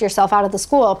self-select yourself out of the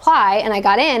school, apply. And I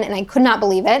got in and I could not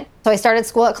believe it. So I started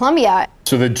school at Columbia.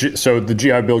 So the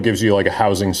GI Bill gives you like a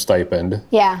housing stipend.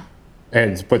 Yeah.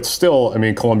 But still, I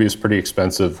mean, Columbia is pretty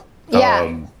expensive.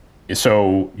 Yeah.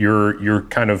 So you're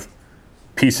kind of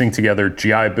piecing together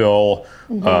GI Bill,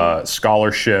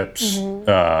 scholarships,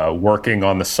 working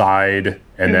on the side,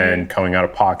 and then coming out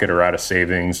of pocket or out of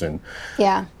savings. And,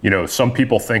 some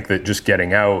people think that just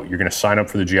getting out, you're going to sign up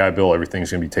for the GI Bill, everything's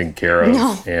going to be taken care of.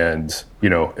 No. And,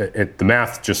 the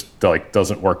math just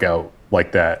doesn't work out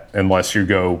like that unless you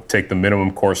go take the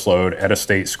minimum course load at a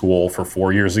state school for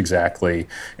 4 years exactly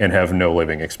and have no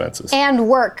living expenses. And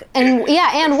work.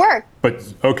 And work. But,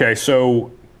 okay,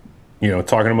 so,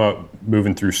 talking about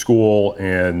moving through school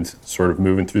and sort of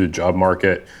moving through the job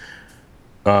market,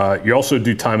 you also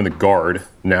do time in the Guard,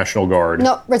 National Guard.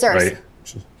 No, reserves. Right?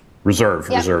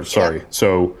 Reserve, sorry. Yep.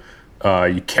 So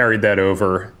you carried that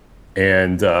over,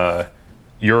 and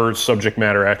you're subject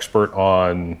matter expert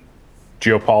on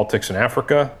geopolitics in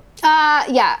Africa?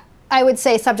 Yeah. I would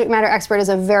say subject matter expert is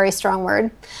a very strong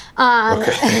word.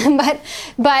 Okay.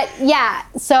 but yeah,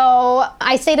 so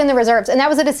I stayed in the reserves. And that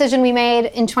was a decision we made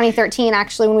in 2013,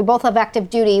 actually, when we both have active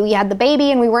duty. We had the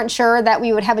baby and we weren't sure that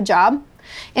we would have a job.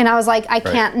 And I was like, I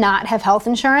can't not have health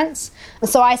insurance.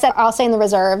 So I said, I'll stay in the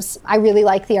reserves. I really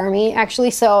like the Army,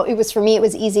 actually. So for me, it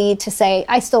was easy to say,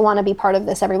 I still want to be part of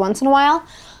this every once in a while.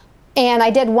 And I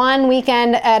did one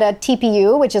weekend at a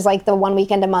TPU, which is like the 1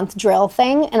 weekend a month drill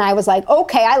thing. And I was like,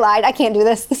 okay, I lied. I can't do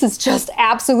this. This is just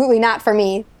absolutely not for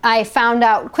me. I found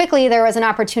out quickly there was an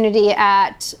opportunity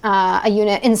at a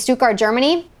unit in Stuttgart,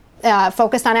 Germany,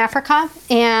 focused on Africa.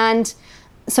 And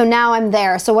so now I'm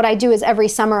there. So what I do is every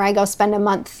summer I go spend a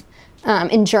month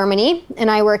in Germany. And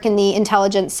I work in the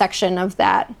intelligence section of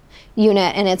that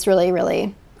unit. And it's really,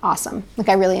 really awesome. Like,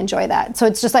 I really enjoy that. So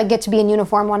it's just like get to be in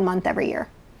uniform 1 month every year.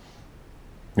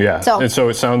 Yeah, and so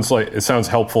it sounds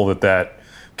helpful that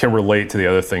can relate to the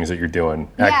other things that you're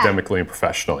doing academically and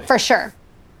professionally. For sure.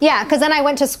 Yeah, because then I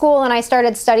went to school and I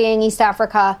started studying East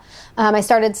Africa. I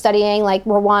started studying like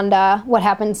Rwanda, what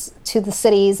happens to the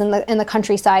cities and the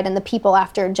countryside and the people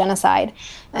after genocide.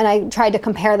 And I tried to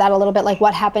compare that a little bit, like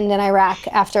what happened in Iraq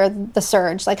after the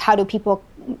surge. Like, how do people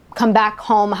come back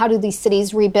home? How do these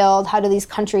cities rebuild? How do these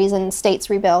countries and states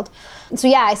rebuild? So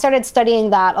yeah, I started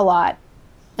studying that a lot.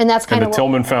 And that's kind of the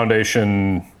Tillman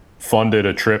Foundation funded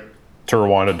a trip to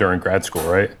Rwanda during grad school,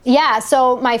 right? Yeah.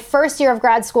 So my first year of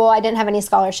grad school, I didn't have any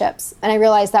scholarships. And I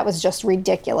realized that was just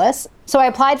ridiculous. So I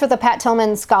applied for the Pat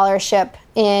Tillman Scholarship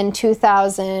in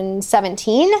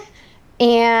 2017.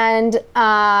 And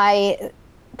I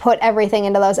put everything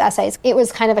into those essays. It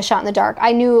was kind of a shot in the dark.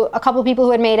 I knew a couple of people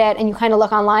who had made it, and you kind of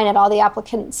look online at all the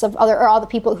applicants or all the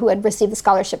people who had received the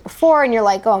scholarship before, and you're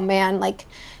like, oh man, like...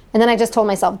 And then I just told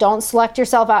myself, don't select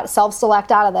yourself out, self-select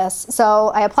out of this. So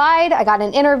I applied, I got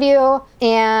an interview,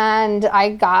 and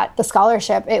I got the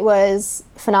scholarship. It was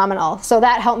phenomenal. So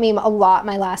that helped me a lot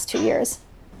my last 2 years.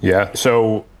 Yeah.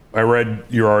 So I read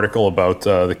your article about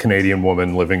the Canadian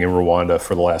woman living in Rwanda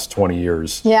for the last 20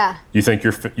 years. Yeah. You think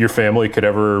your family could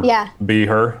ever be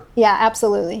her? Yeah,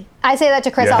 absolutely. I say that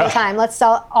to Chris all the time. Let's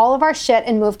sell all of our shit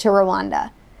and move to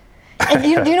Rwanda. And do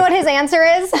you know what his answer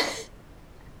is?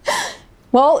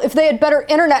 Well, if they had better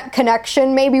internet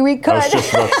connection, maybe we could. I was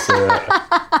just about to say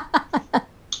that.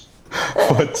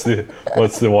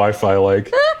 What's the Wi-Fi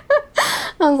like?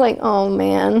 I was like, oh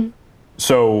man.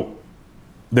 So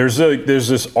there's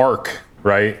this arc,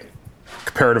 right?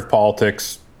 Comparative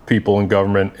politics, people and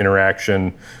government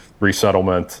interaction,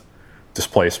 resettlement,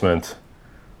 displacement.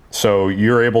 So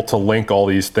you're able to link all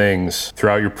these things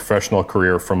throughout your professional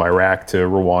career, from Iraq to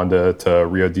Rwanda to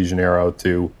Rio de Janeiro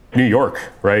to New York,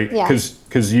 right? Yeah.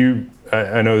 Because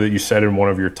I know that you said in one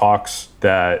of your talks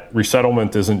that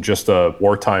resettlement isn't just a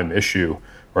wartime issue,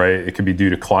 right? It could be due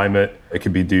to climate. It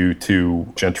could be due to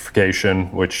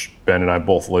gentrification, which Ben and I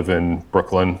both live in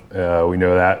Brooklyn. We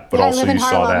know that. But also you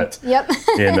saw that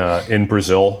in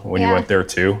Brazil when you went there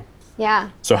too. Yeah.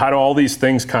 So how do all these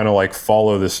things kind of like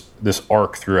follow this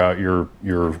arc throughout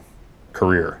your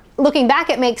career? looking back,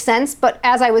 it makes sense, but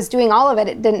as I was doing all of it,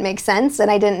 it didn't make sense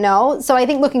and I didn't know. So I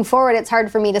think looking forward, it's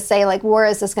hard for me to say, like, where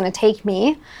is this going to take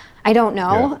me? I don't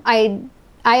know. Yeah.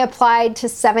 I applied to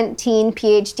 17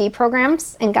 PhD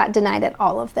programs and got denied at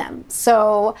all of them.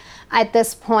 So at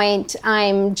this point,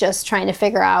 I'm just trying to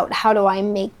figure out, how do I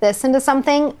make this into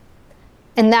something?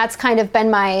 And that's kind of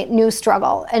been my new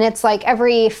struggle. And it's like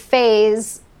every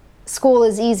phase, school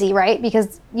is easy, right?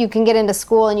 Because you can get into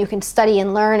school and you can study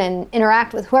and learn and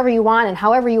interact with whoever you want and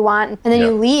however you want. And then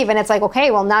you leave and it's like, okay,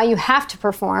 well, now you have to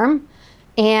perform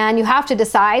and you have to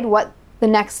decide what the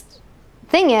next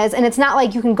thing is. And it's not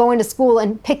like you can go into school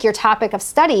and pick your topic of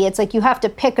study. It's like you have to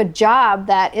pick a job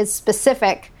that is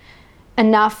specific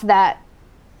enough that,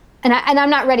 and I'm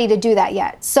not ready to do that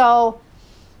yet. So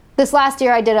this last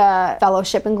year I did a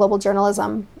fellowship in global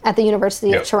journalism at the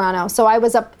University of Toronto. So I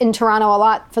was up in Toronto a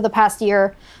lot for the past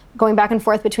year, going back and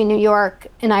forth between New York,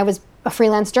 and I was a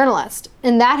freelance journalist.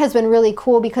 And that has been really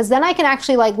cool because then I can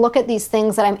actually like look at these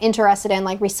things that I'm interested in,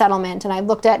 like resettlement. And I've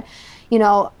looked at,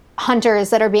 hunters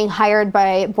that are being hired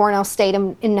by Borno State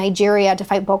in Nigeria to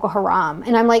fight Boko Haram.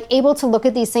 And I'm like able to look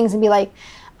at these things and be like,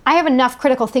 I have enough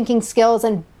critical thinking skills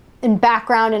and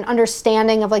background and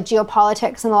understanding of like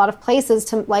geopolitics in a lot of places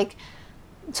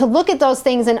to look at those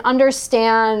things and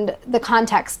understand the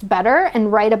context better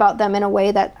and write about them in a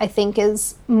way that I think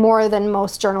is more than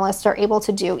most journalists are able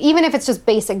to do. Even if it's just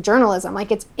basic journalism,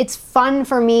 like it's fun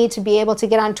for me to be able to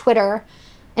get on Twitter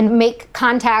and make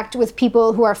contact with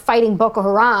people who are fighting Boko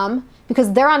Haram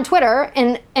because they're on Twitter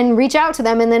and reach out to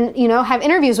them and then, have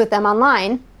interviews with them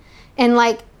online. And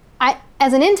like,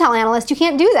 as an intel analyst, you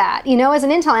can't do that. As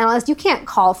an intel analyst, you can't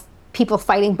call people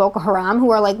fighting Boko Haram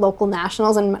who are like local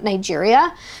nationals in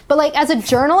Nigeria. But like as a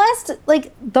journalist,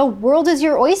 like the world is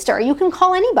your oyster. You can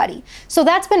call anybody. So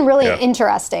that's been really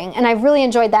interesting. And I've really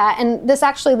enjoyed that. And this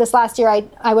last year,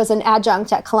 I was an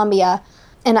adjunct at Columbia.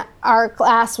 And our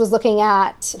class was looking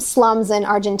at slums in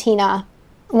Argentina,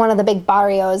 one of the big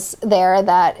barrios there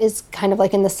that is kind of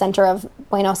like in the center of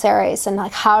Buenos Aires. And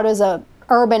like, how does a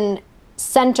urban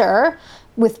center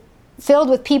filled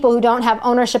with people who don't have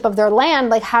ownership of their land,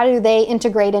 like how do they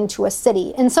integrate into a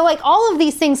city? And so like all of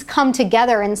these things come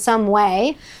together in some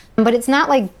way, but it's not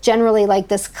like generally like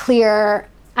this clear.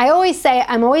 I always say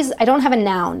I don't have a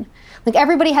noun. Like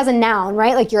everybody has a noun,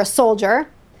 right? Like you're a soldier,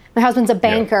 my husband's a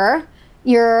banker,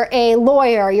 you're a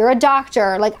lawyer, you're a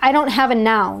doctor. Like I don't have a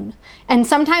noun. And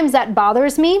sometimes that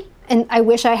bothers me. And I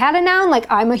wish I had a noun, like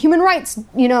I'm a human rights,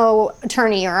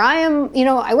 attorney, or I am,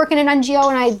 I work in an NGO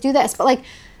and I do this. But like,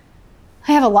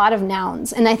 I have a lot of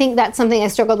nouns. And I think that's something I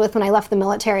struggled with when I left the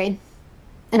military.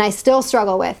 And I still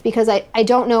struggle with because I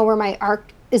don't know where my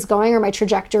arc is going or my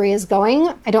trajectory is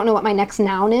going. I don't know what my next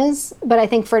noun is. But I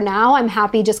think for now, I'm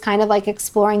happy just kind of like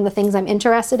exploring the things I'm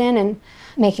interested in and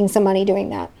making some money doing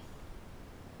that.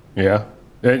 Yeah.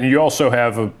 And you also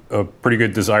have a pretty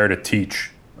good desire to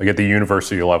teach, like at the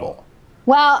university level.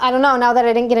 Well, I don't know. Now that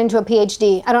I didn't get into a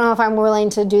PhD, I don't know if I'm willing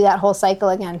to do that whole cycle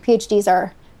again. PhDs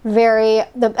are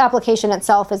the application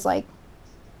itself is like,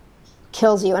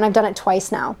 kills you. And I've done it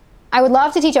twice now. I would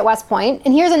love to teach at West Point.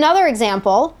 And here's another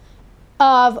example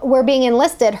of where being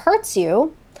enlisted hurts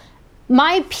you.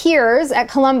 My peers at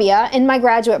Columbia in my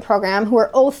graduate program who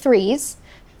are 03s,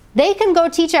 they can go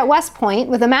teach at West Point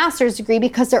with a master's degree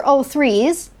because they're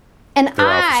 03s. And they're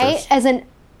officers. As an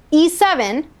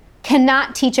E7,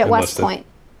 cannot teach at West Point.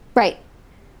 Right.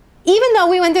 Even though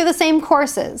we went through the same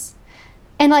courses.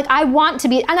 And like, I want to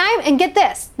be, and get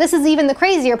this is even the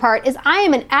crazier part, is I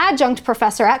am an adjunct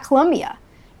professor at Columbia.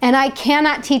 And I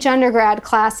cannot teach undergrad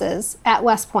classes at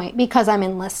West Point because I'm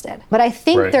enlisted. But I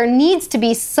think there needs to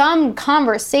be some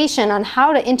conversation on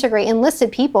how to integrate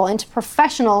enlisted people into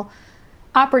professional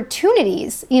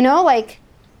opportunities. Like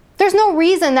there's no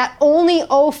reason that only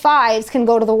 05s can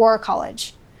go to the War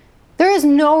College. There is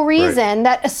no reason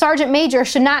that a sergeant major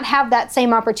should not have that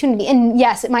same opportunity. And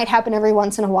yes, it might happen every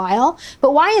once in a while,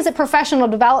 but why is it professional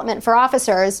development for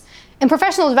officers and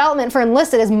professional development for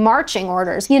enlisted is marching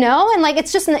orders, And like,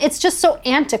 it's just so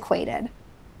antiquated.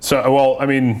 So, well, I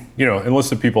mean,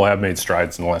 enlisted people have made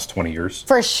strides in the last 20 years.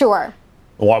 For sure.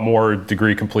 A lot more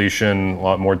degree completion, a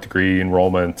lot more degree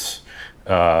enrollments,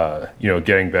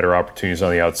 getting better opportunities on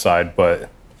the outside.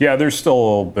 But yeah, there's still a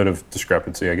little bit of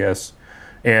discrepancy, I guess.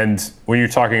 And when you're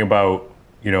talking about,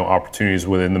 opportunities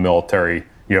within the military,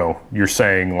 you're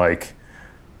saying like,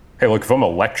 hey, look, if I'm a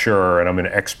lecturer and I'm an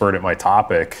expert at my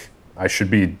topic, I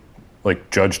should be like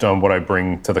judged on what I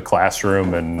bring to the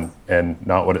classroom and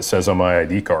not what it says on my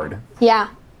ID card. Yeah.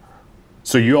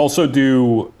 So you also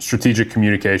do strategic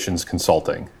communications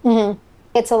consulting. Mm-hmm.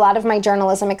 It's a lot of my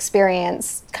journalism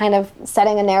experience, kind of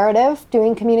setting a narrative,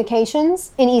 doing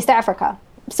communications in East Africa.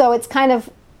 So it's kind of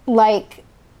like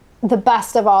the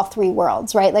best of all three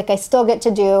worlds, right? Like I still get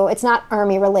to do, it's not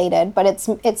Army related, but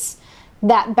it's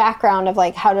that background of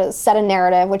like how to set a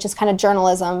narrative, which is kind of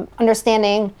journalism,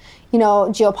 understanding,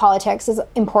 geopolitics is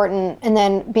important, and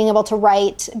then being able to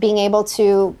write, being able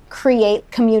to create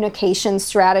communication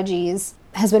strategies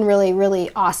has been really, really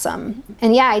awesome.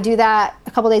 And yeah, I do that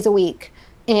a couple days a week,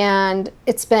 and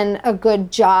it's been a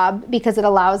good job because it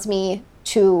allows me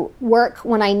to work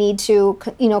when I need to.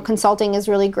 Consulting is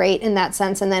really great in that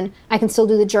sense, and then I can still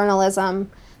do the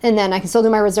journalism, and then I can still do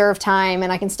my reserve time,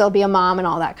 and I can still be a mom and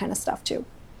all that kind of stuff too.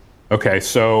 Okay,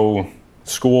 so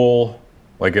school,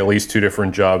 like at least 2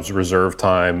 different jobs, reserve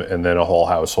time, and then a whole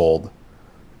household,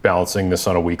 balancing this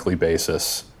on a weekly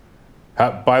basis.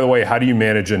 By the way, how do you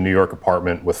manage a New York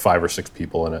apartment with 5 or 6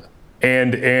 people in it?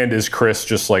 And is Chris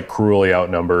just like cruelly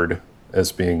outnumbered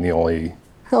as being the only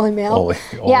male? Only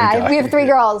yeah, guy. We have 3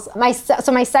 girls. My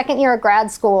second year of grad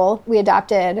school, we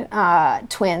adopted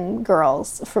twin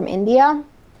girls from India.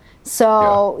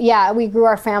 So yeah, we grew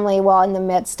our family while in the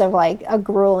midst of like a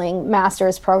grueling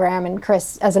master's program, and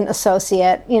Chris as an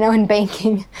associate, in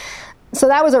banking. So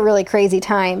that was a really crazy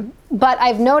time. But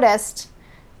I've noticed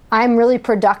I'm really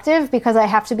productive because I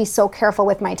have to be so careful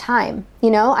with my time.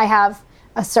 I have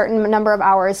a certain number of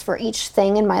hours for each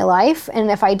thing in my life,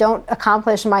 and if I don't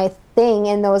accomplish my thing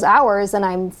in those hours, then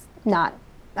I'm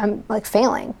like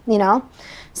failing,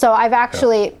 So I've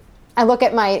actually, I look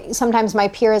at sometimes my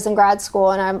peers in grad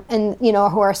school and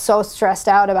who are so stressed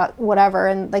out about whatever,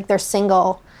 and like they're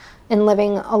single and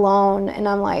living alone, and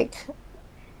I'm like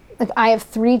I have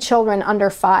 3 children under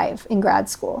 5 in grad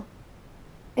school.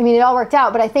 I mean, it all worked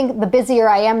out, but I think the busier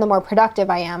I am, the more productive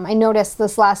I am. I noticed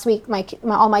this last week,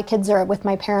 all my kids are with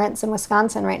my parents in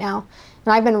Wisconsin right now,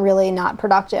 and I've been really not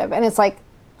productive. And it's like,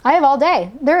 I have all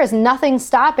day. There is nothing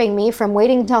stopping me from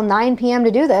waiting until 9 p.m.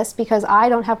 to do this because I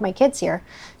don't have my kids here.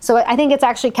 So I think it's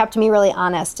actually kept me really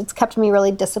honest. It's kept me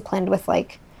really disciplined with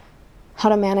like how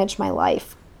to manage my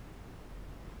life.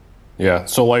 Yeah,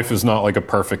 so life is not like a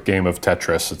perfect game of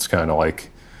Tetris. It's kind of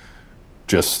like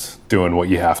just doing what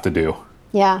you have to do.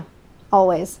 Yeah,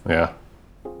 always. Yeah.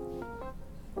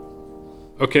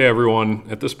 Okay, everyone.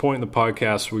 At this point in the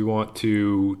podcast, we want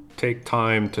to take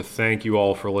time to thank you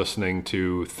all for listening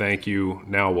to Thank You,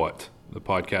 Now What, the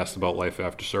podcast about life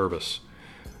after service.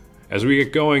 As we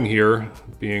get going here,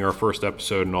 being our first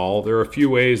episode and all, there are a few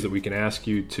ways that we can ask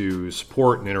you to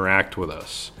support and interact with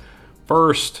us.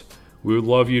 First, we would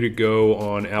love you to go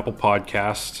on Apple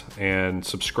Podcasts and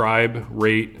subscribe,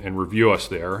 rate, and review us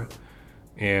there.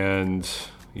 And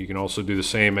you can also do the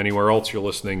same anywhere else you're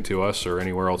listening to us or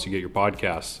anywhere else you get your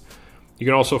podcasts. You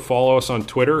can also follow us on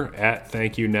Twitter at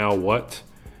ThankYouNowWhat.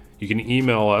 You can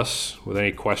email us with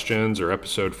any questions or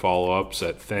episode follow-ups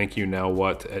at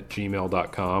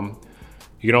thankyouNowWhat@gmail.com.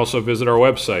 You can also visit our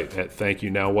website at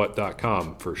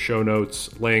thankyouNowWhat.com for show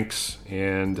notes, links,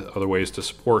 and other ways to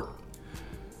support.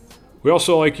 We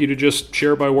also like you to just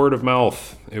share by word of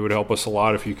mouth. It would help us a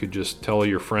lot if you could just tell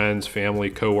your friends, family,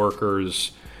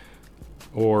 coworkers,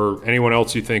 or anyone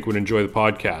else you think would enjoy the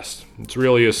podcast. It's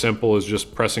really as simple as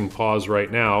just pressing pause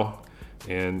right now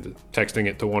and texting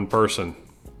it to one person,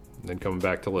 and then coming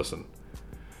back to listen.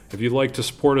 If you'd like to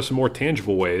support us in more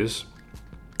tangible ways,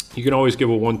 you can always give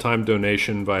a one-time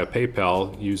donation via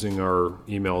PayPal using our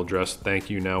email address,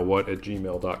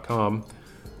 thankyouNowWhat@gmail.com,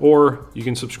 or you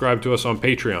can subscribe to us on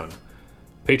Patreon.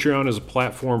 Patreon is a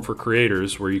platform for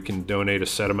creators where you can donate a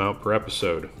set amount per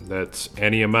episode. That's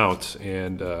any amount,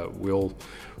 and we'll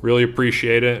really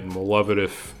appreciate it, and we'll love it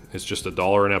if it's just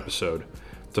 $1 an episode.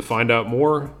 To find out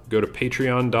more, go to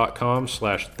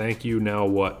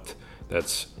patreon.com/thankyouNowWhat.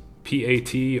 That's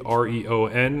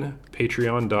Patreon,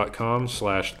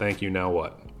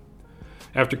 patreon.com/thankyouNowWhat.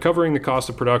 After covering the cost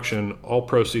of production, all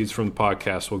proceeds from the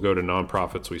podcast will go to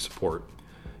nonprofits we support.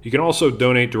 You can also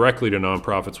donate directly to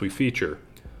nonprofits we feature.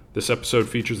 This episode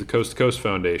features the Coast to Coast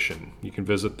Foundation. You can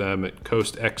visit them at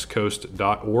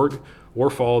coastxcoast.org or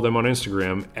follow them on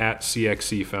Instagram at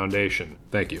CXC Foundation.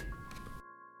 Thank you.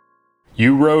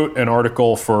 You wrote an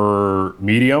article for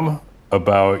Medium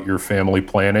about your family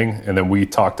planning, and then we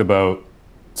talked about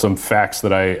some facts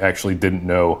that I actually didn't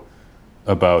know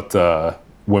about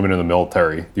women in the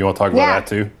military. Do you want to talk about that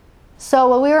too? So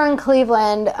when we were in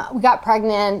Cleveland, we got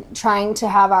pregnant trying to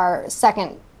have our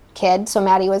second kid. So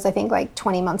Maddie was, I think, like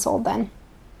 20 months old then.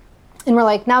 And we're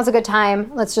like, now's a good time.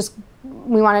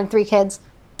 We wanted 3 kids.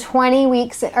 18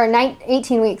 weeks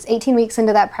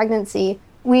into that pregnancy,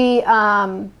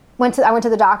 I went to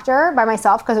the doctor by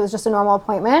myself because it was just a normal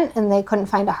appointment, and they couldn't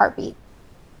find a heartbeat.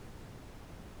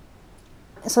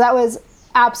 So that was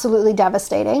absolutely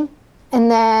devastating. And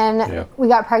then we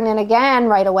got pregnant again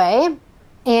right away.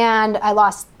 And I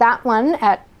lost that one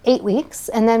at 8 weeks.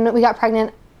 And then we got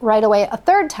pregnant right away a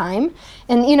third time.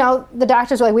 And, the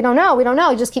doctors were like, we don't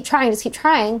know. Just keep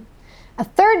trying. A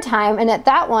third time, and at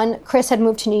that one, Chris had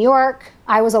moved to New York.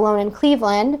 I was alone in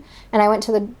Cleveland, and I went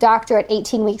to the doctor at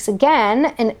 18 weeks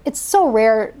again. And it's so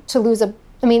rare to lose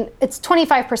it's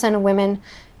 25% of women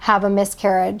have a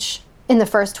miscarriage in the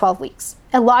first 12 weeks.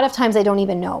 A lot of times they don't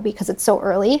even know because it's so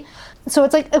early. So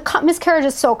it's like a miscarriage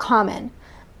is so common.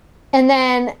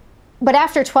 But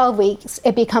after 12 weeks,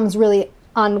 it becomes really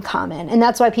uncommon. And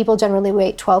that's why people generally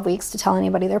wait 12 weeks to tell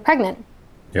anybody they're pregnant.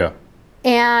 Yeah.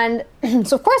 And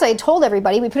so, of course, I told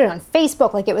everybody. We put it on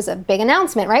Facebook like it was a big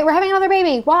announcement, right? We're having another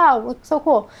baby. Wow, looks so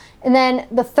cool. And then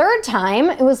the third time,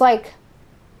 it was like,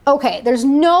 okay, there's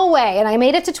no way. And I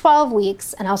made it to 12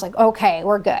 weeks, and I was like, okay,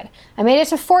 we're good. I made it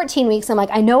to 14 weeks. I'm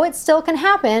like, I know it still can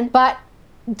happen, but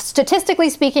statistically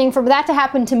speaking, for that to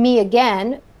happen to me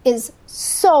again is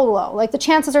so low. Like, the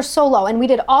chances are so low. And we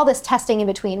did all this testing in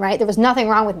between, right? There was nothing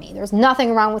wrong with me. There was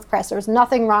nothing wrong with Chris. There was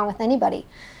nothing wrong with anybody.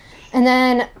 And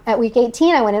then at week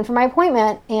 18, I went in for my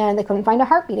appointment, and they couldn't find a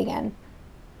heartbeat again.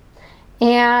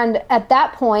 And at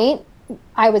that point,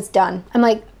 I was done. I'm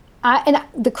like, and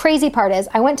the crazy part is,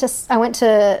 I went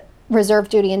to reserve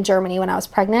duty in Germany when I was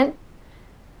pregnant.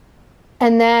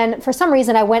 And then for some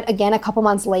reason, I went again a couple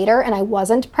months later, and I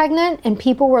wasn't pregnant. And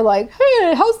people were like,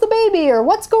 hey, how's the baby? Or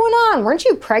what's going on? Weren't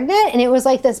you pregnant? And it was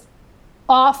like this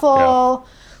awful,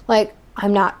 like,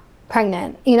 I'm not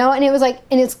pregnant, And it was like,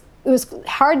 it was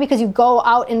hard because you go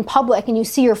out in public and you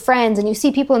see your friends and you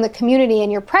see people in the community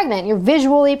and you're pregnant, you're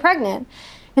visually pregnant.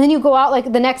 And then you go out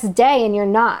like the next day and you're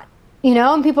not,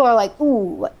 and people are like,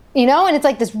 ooh, and it's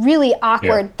like this really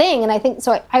awkward thing. And I think,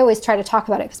 so I always try to talk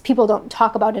about it because people don't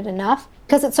talk about it enough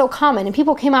because it's so common. And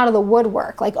people came out of the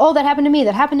woodwork like, oh, that happened to me,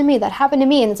 that happened to me, that happened to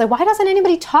me. And it's like, why doesn't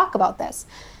anybody talk about this?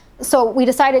 So we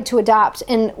decided to adopt,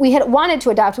 and we had wanted to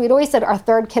adopt. We'd always said our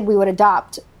third kid we would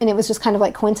adopt, and it was just kind of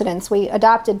like coincidence. We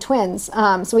adopted twins,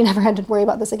 so we never had to worry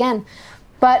about this again.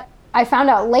 But I found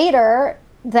out later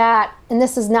that, and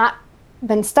this has not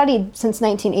been studied since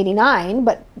 1989,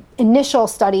 but initial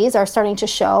studies are starting to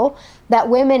show that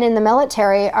women in the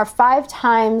military are 5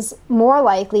 times more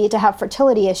likely to have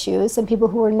fertility issues than people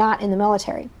who are not in the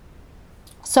military.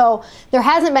 So there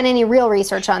hasn't been any real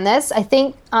research on this. I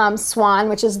think SWAN,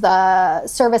 which is the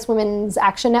Service Women's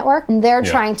Action Network, they're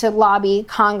trying to lobby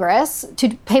Congress to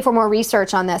pay for more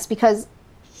research on this because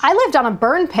I lived on a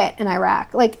burn pit in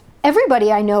Iraq. Like,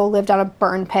 everybody I know lived on a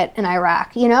burn pit in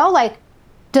Iraq, Like,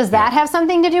 does that have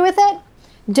something to do with it?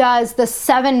 Does the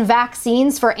 7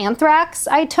 vaccines for anthrax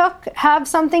I took have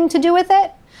something to do with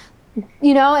it?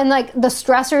 And like the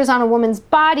stressors on a woman's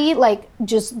body, like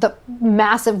just the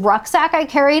massive rucksack I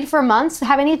carried for months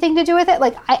have anything to do with it?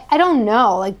 Like, I don't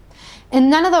know. Like, and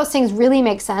none of those things really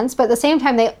make sense, but at the same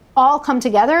time, they all come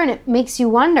together and it makes you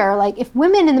wonder, like, if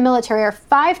women in the military are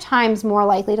 5 times more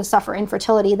likely to suffer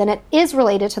infertility, then it is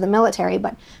related to the military,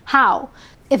 but how?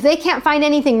 If they can't find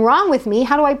anything wrong with me,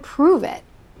 how do I prove it?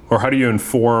 Or how do you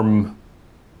inform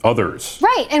others?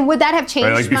 Right, and would that have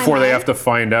changed Like before they have to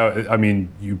find out, I mean,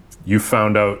 you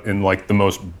found out in like the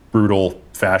most brutal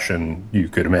fashion you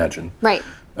could imagine. Right.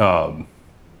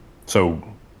 So,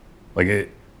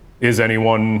 like, is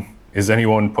anyone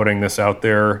putting this out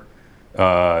there?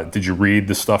 Did you read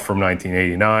the stuff from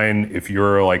 1989? If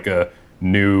you're like a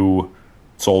new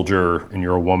soldier and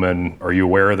you're a woman, are you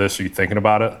aware of this? Are you thinking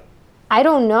about it? I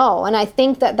don't know, and I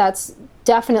think that that's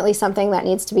definitely something that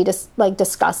needs to be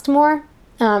discussed more.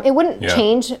 It wouldn't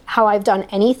change how I've done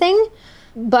anything,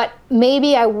 but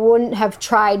maybe I wouldn't have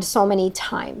tried so many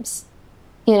times,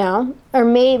 or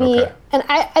maybe, and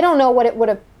I don't know what it would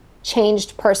have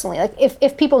changed personally. Like,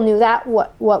 if people knew that,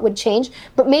 what would change?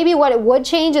 But maybe what it would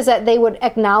change is that they would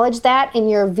acknowledge that in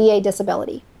your VA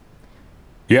disability.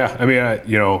 Yeah, I mean,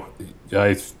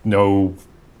 I know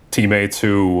teammates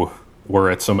who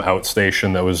were at some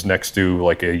outstation that was next to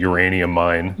like a uranium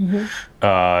mine.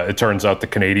 Mm-hmm. It turns out the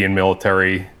Canadian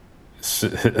military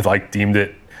like deemed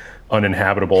it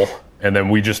uninhabitable, and then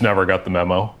we just never got the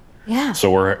memo. Yeah.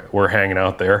 So we're hanging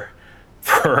out there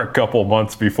for a couple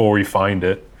months before we find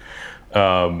it.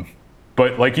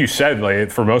 But like you said,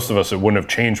 like for most of us, it wouldn't have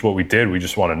changed what we did. We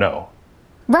just want to know.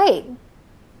 Right.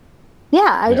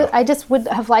 Yeah. I just would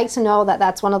have liked to know that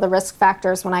that's one of the risk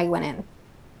factors when I went in.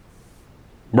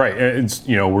 Right. It's,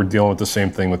 we're dealing with the same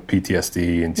thing with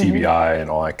PTSD and TBI mm-hmm. and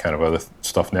all that kind of other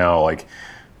stuff now. Like,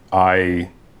 I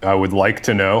would like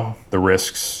to know the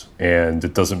risks, and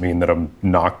it doesn't mean that I'm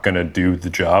not going to do the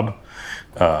job,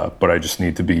 but I just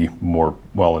need to be more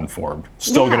well-informed.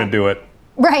 Still going to do it,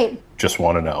 Right. Just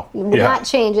want to know. Would not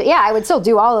change it. Yeah, I would still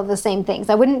do all of the same things.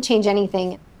 I wouldn't change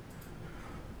anything.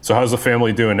 So how's the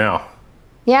family doing now?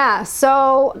 Yeah,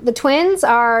 so the twins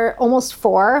are almost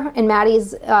 4, and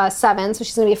Maddie's 7, so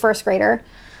she's going to be a first grader,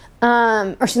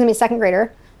 or she's going to be a second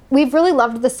grader. We've really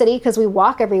loved the city because we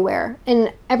walk everywhere.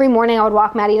 And every morning I would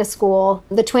walk Maddie to school.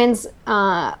 The twins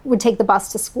would take the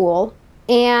bus to school.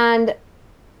 And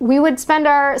we would spend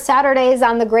our Saturdays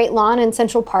on the Great Lawn in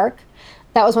Central Park.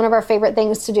 That was one of our favorite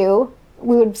things to do.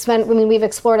 We've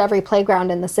explored every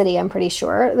playground in the city, I'm pretty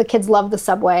sure. The kids love the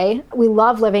subway. We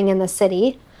love living in the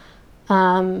city.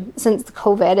 Since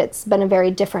COVID, it's been a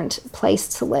very different place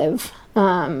to live.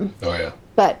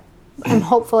 But I'm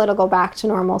hopeful it'll go back to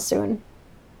normal soon.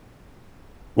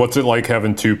 What's it like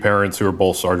having 2 parents who are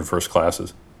both Sergeant First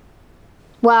Classes?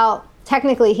 Well,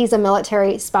 technically, he's a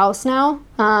military spouse now.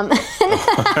 I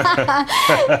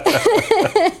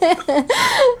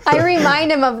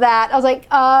remind him of that. I was like,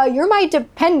 you're my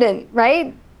dependent,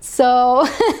 right? So.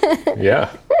 Yeah.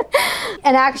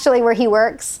 And actually, where he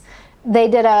works, they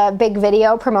did a big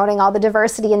video promoting all the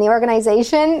diversity in the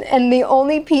organization. And the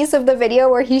only piece of the video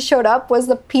where he showed up was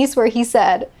the piece where he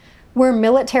said, "We're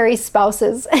military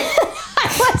spouses."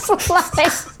 I was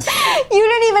like, you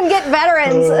didn't even get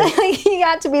veterans. You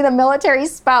got to be the military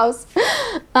spouse.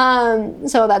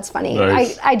 So that's funny.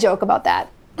 Nice. I joke about that.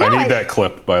 No, I need that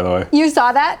clip, by the way. You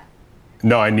saw that?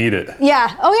 No, I need it.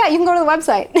 Yeah. Oh, yeah, you can go to the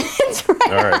website. It's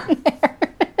right on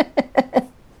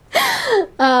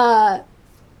there.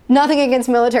 Nothing against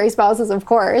military spouses, of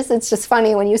course. It's just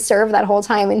funny when you serve that whole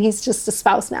time and he's just a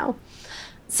spouse now.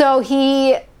 So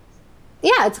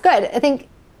it's good. I think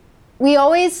we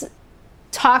always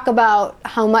talk about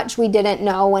how much we didn't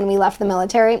know when we left the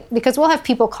military, because we'll have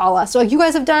people call us. So you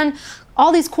guys have done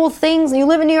all these cool things and you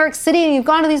live in New York City and you've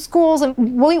gone to these schools and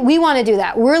we want to do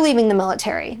that. We're leaving the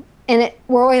military. And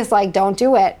we're always like, don't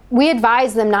do it. We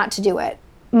advise them not to do it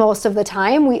most of the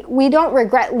time. We don't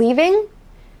regret leaving,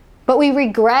 but we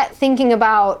regret thinking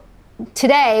about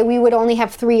today we would only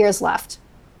have 3 years left,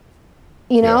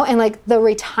 and like the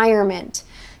retirement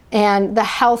and the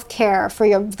health care for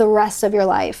the rest of your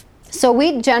life. So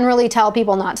we generally tell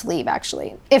people not to leave,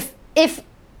 actually. If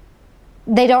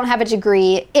they don't have a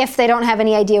degree, if they don't have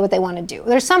any idea what they want to do.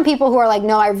 There's some people who are like,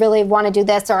 no, I really want to do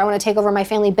this, or I want to take over my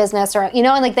family business, or, and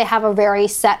like they have a very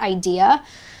set idea.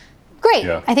 Great.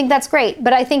 Yeah. I think that's great.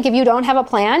 But I think if you don't have a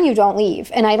plan, you don't leave.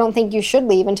 And I don't think you should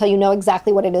leave until you know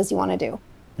exactly what it is you want to do.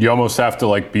 You almost have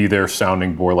to be their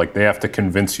sounding board. Like they have to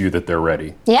convince you that they're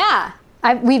ready. Yeah.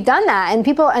 We've done that.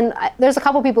 And there's a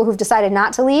couple people who've decided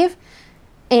not to leave.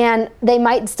 And they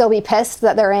might still be pissed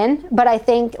that they're in, but I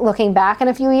think looking back in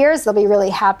a few years, they'll be really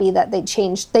happy that they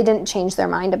didn't change their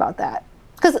mind about that.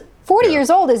 Because 40 years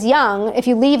old is young if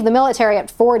you leave the military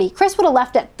at 40. Chris would have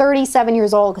left at 37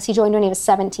 years old because he joined when he was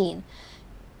 17.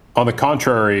 On the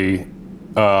contrary,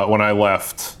 when I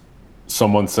left,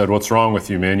 someone said, "What's wrong with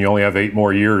you, man? You only have 8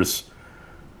 more years."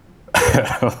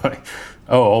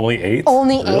 Oh, only 8?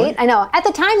 Only really? 8? I know. At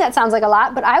the time, that sounds like a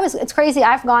lot, but it's crazy.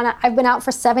 I've been out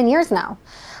for 7 years now.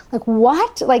 Like,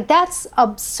 what? Like, that's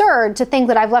absurd to think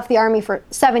that I've left the Army for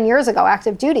 7 years ago,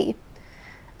 active duty.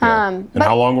 Yeah. And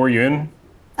how long were you in?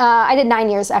 I did 9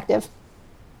 years active.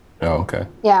 Oh, okay.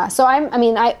 Yeah, so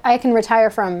I can retire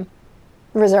from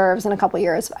reserves in a couple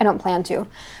years. I don't plan to.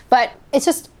 But it's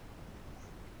just...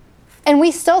 And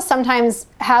we still sometimes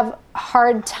have a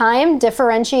hard time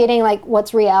differentiating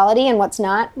what's reality and what's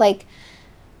not. Like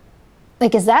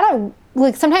is that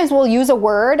sometimes we'll use a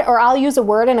word, or I'll use a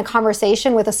word in a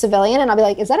conversation with a civilian and I'll be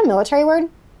like, is that a military word?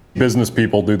 Business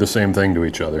people do the same thing to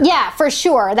each other. Yeah, for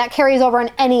sure. That carries over in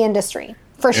any industry.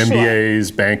 For sure.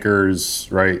 MBAs, bankers,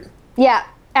 right? Yeah,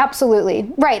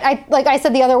 absolutely. Right. I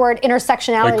said the other word,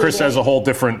 intersectionality. Chris has a whole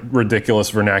different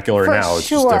ridiculous vernacular for now. It's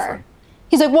sure. just different.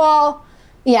 He's like, well...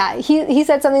 Yeah, he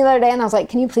said something the other day, and I was like,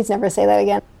 can you please never say that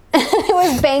again? It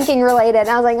was banking related, and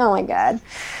I was like, oh my God,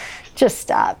 just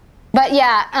stop. But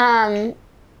yeah,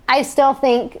 I still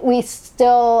think we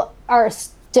are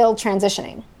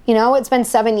transitioning. It's been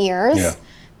 7 years,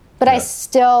 but I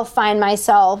still find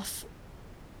myself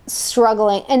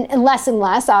struggling, and less,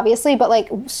 obviously, but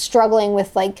struggling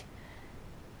with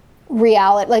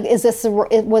reality.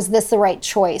 Was this the right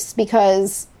choice?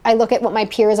 Because I look at what my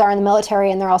peers are in the military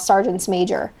and they're all sergeants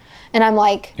major. And I'm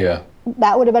like,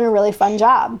 that would have been a really fun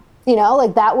job.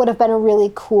 That would have been a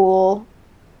really cool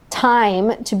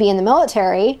time to be in the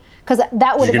military, because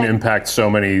that would have been... impact so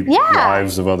many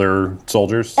lives of other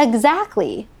soldiers.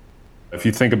 Exactly. If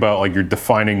you think about your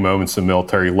defining moments in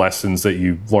military, lessons that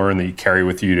you learn that you carry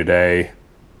with you today,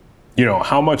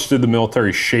 how much did the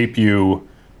military shape you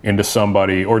into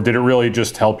somebody, or did it really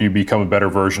just help you become a better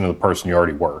version of the person you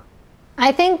already were?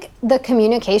 I think the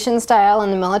communication style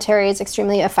in the military is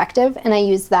extremely effective, and I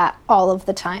use that all of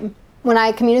the time. When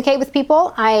I communicate with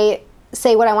people, I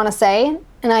say what I want to say,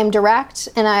 and I'm direct,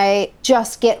 and I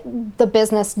just get the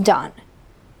business done.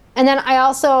 And then I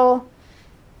also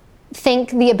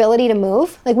think the ability to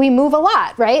move. Like, we move a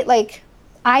lot, right? Like,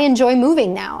 I enjoy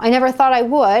moving now. I never thought I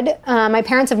would. My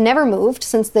parents have never moved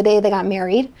since the day they got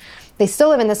married. They still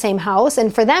live in the same house,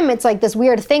 and for them, it's like this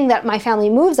weird thing that my family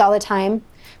moves all the time.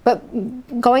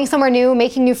 But going somewhere new,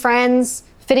 making new friends,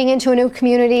 fitting into a new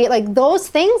community, like those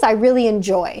things I really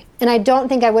enjoy. And I don't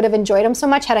think I would have enjoyed them so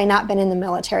much had I not been in the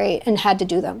military and had to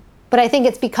do them. But I think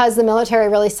it's because the military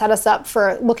really set us up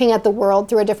for looking at the world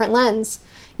through a different lens.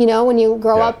 You know, when you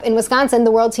grow up in Wisconsin,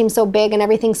 the world seems so big and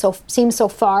everything seems so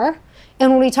far.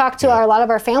 And when we talk to a lot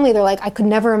of our family, they're like, I could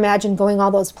never imagine going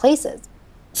all those places.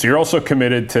 So you're also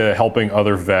committed to helping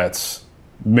other vets,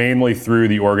 mainly through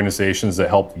the organizations that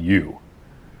helped you.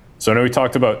 So I know we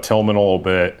talked about Tillman a little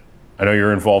bit. I know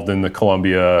you're involved in the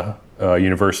Columbia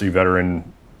University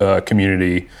veteran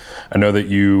community. I know that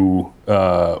you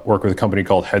work with a company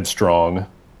called Headstrong.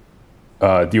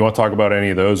 Do you want to talk about any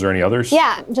of those or any others?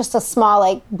 Yeah, just a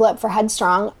small blip for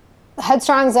Headstrong.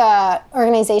 Headstrong's a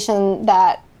organization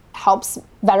that helps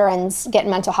veterans get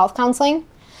mental health counseling.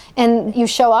 And you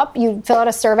show up, you fill out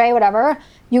a survey, whatever.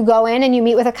 You go in and you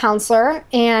meet with a counselor,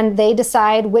 and they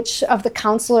decide which of the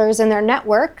counselors in their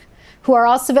network, who are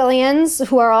all civilians,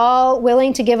 who are all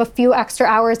willing to give a few extra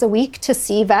hours a week to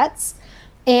see vets,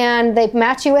 and they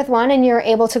match you with one, and you're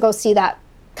able to go see that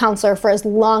counselor for as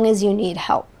long as you need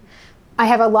help. I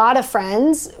have a lot of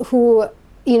friends who,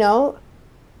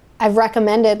 I've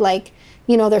recommended,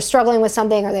 they're struggling with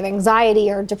something, or they have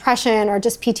anxiety or depression or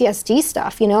just PTSD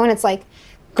stuff, and it's like,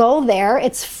 go there,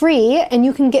 it's free, and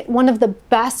you can get one of the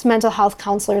best mental health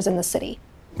counselors in the city.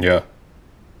 Yeah.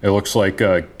 It looks like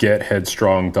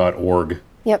getheadstrong.org.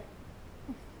 Yep.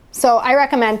 So I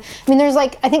recommend, there's I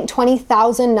think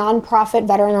 20,000 nonprofit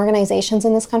veteran organizations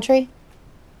in this country.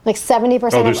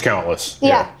 70%. Oh, there's countless.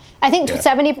 Yeah. I think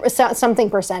 70-something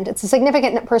percent, it's a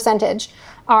significant percentage,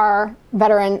 are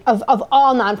veteran, of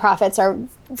all nonprofits are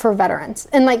for veterans.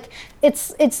 And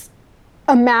it's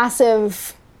a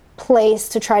massive place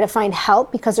to try to find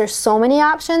help because there's so many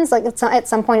options. At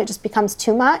some point it just becomes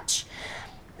too much.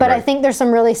 But right. I think there's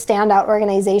some really standout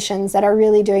organizations that are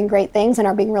really doing great things and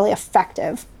are being really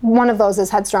effective. One of those is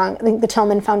Headstrong. I think the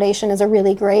Tillman Foundation is a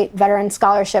really great veteran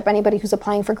scholarship. Anybody who's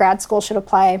applying for grad school should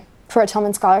apply for a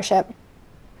Tillman scholarship.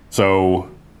 So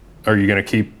are you going to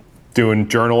keep doing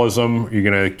journalism? Are you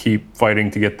going to keep fighting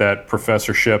to get that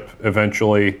professorship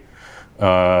eventually?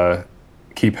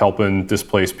 Keep helping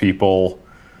displaced people?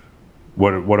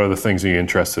 What are the things that you're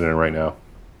interested in right now?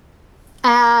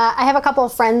 I have a couple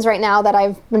of friends right now that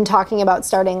I've been talking about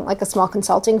starting a small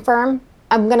consulting firm.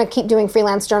 I'm going to keep doing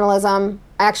freelance journalism.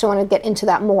 I actually want to get into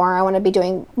that more. I want to be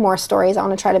doing more stories. I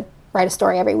want to try to write a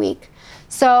story every week.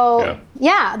 So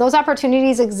yeah, those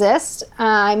opportunities exist.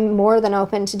 I'm more than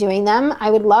open to doing them.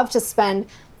 I would love to spend,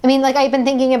 I've been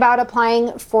thinking about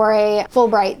applying for a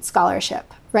Fulbright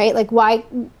scholarship, right? Why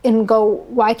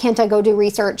can't I go do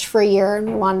research for a year in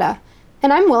Rwanda?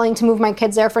 And I'm willing to move my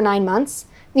kids there for 9 months.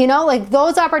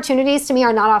 Those opportunities to me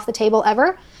are not off the table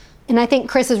ever. And I think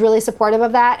Chris is really supportive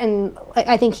of that. And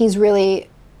I think he's really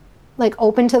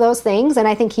open to those things. And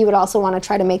I think he would also want to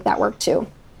try to make that work too.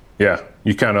 Yeah.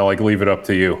 You kind of leave it up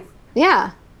to you.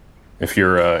 Yeah. If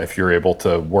you're able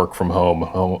to work from home.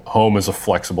 Home is a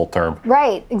flexible term.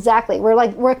 Right. Exactly. We're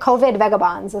COVID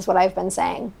vagabonds is what I've been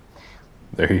saying.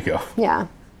 There you go. Yeah.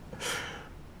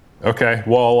 Okay.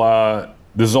 Well,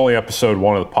 this is only episode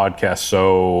 1 of the podcast,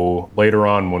 so later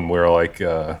on when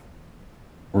we're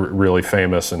really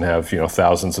famous and have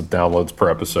thousands of downloads per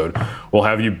episode, we'll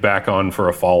have you back on for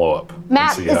a follow-up.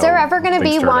 Matt, is there ever going to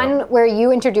be one where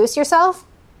you introduce yourself?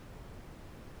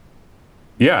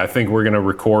 Yeah, I think we're going to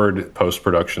record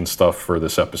post-production stuff for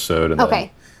this episode, and then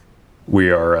we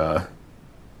are,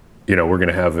 we're going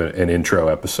to have an intro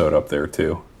episode up there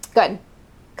too. Good,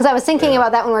 because I was thinking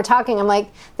about that when we're talking. I'm like,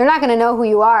 they're not going to know who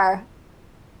you are.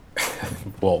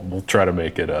 Well, we'll try to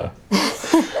make it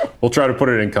we'll try to put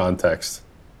it in context.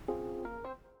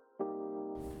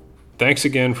 Thanks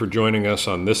again for joining us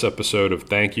on this episode of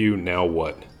Thank You, Now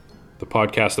What? The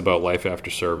podcast about life after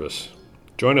service.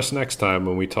 Join us next time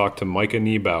when we talk to Micah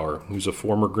Niebauer, who's a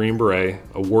former Green Beret,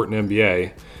 a Wharton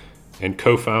MBA, and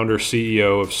co-founder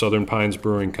CEO of Southern Pines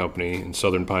Brewing Company in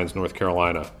Southern Pines, North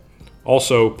Carolina.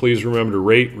 Also, please remember to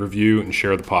rate, review, and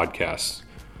share the podcast.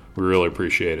 We really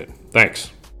appreciate it.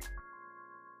 Thanks.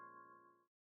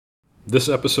 This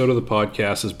episode of the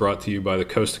podcast is brought to you by the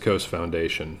Coast to Coast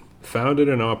Foundation. Founded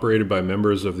and operated by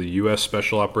members of the U.S.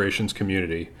 Special Operations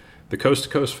community, the Coast to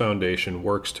Coast Foundation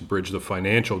works to bridge the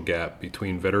financial gap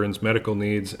between veterans' medical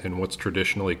needs and what's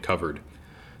traditionally covered.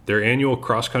 Their annual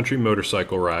cross-country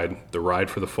motorcycle ride, the Ride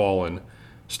for the Fallen,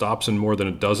 stops in more than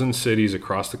a dozen cities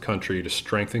across the country to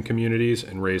strengthen communities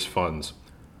and raise funds.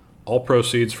 All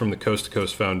proceeds from the Coast to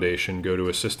Coast Foundation go to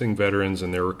assisting veterans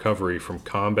in their recovery from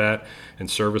combat and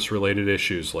service-related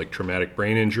issues like traumatic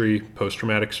brain injury,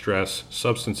 post-traumatic stress,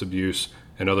 substance abuse,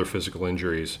 and other physical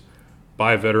injuries.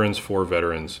 By veterans for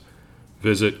veterans.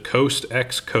 Visit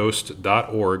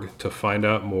coastxcoast.org to find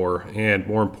out more and,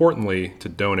 more importantly, to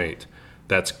donate.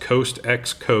 That's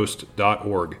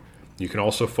coastxcoast.org. You can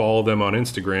also follow them on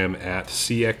Instagram at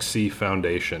CXC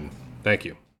Foundation. Thank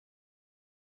you.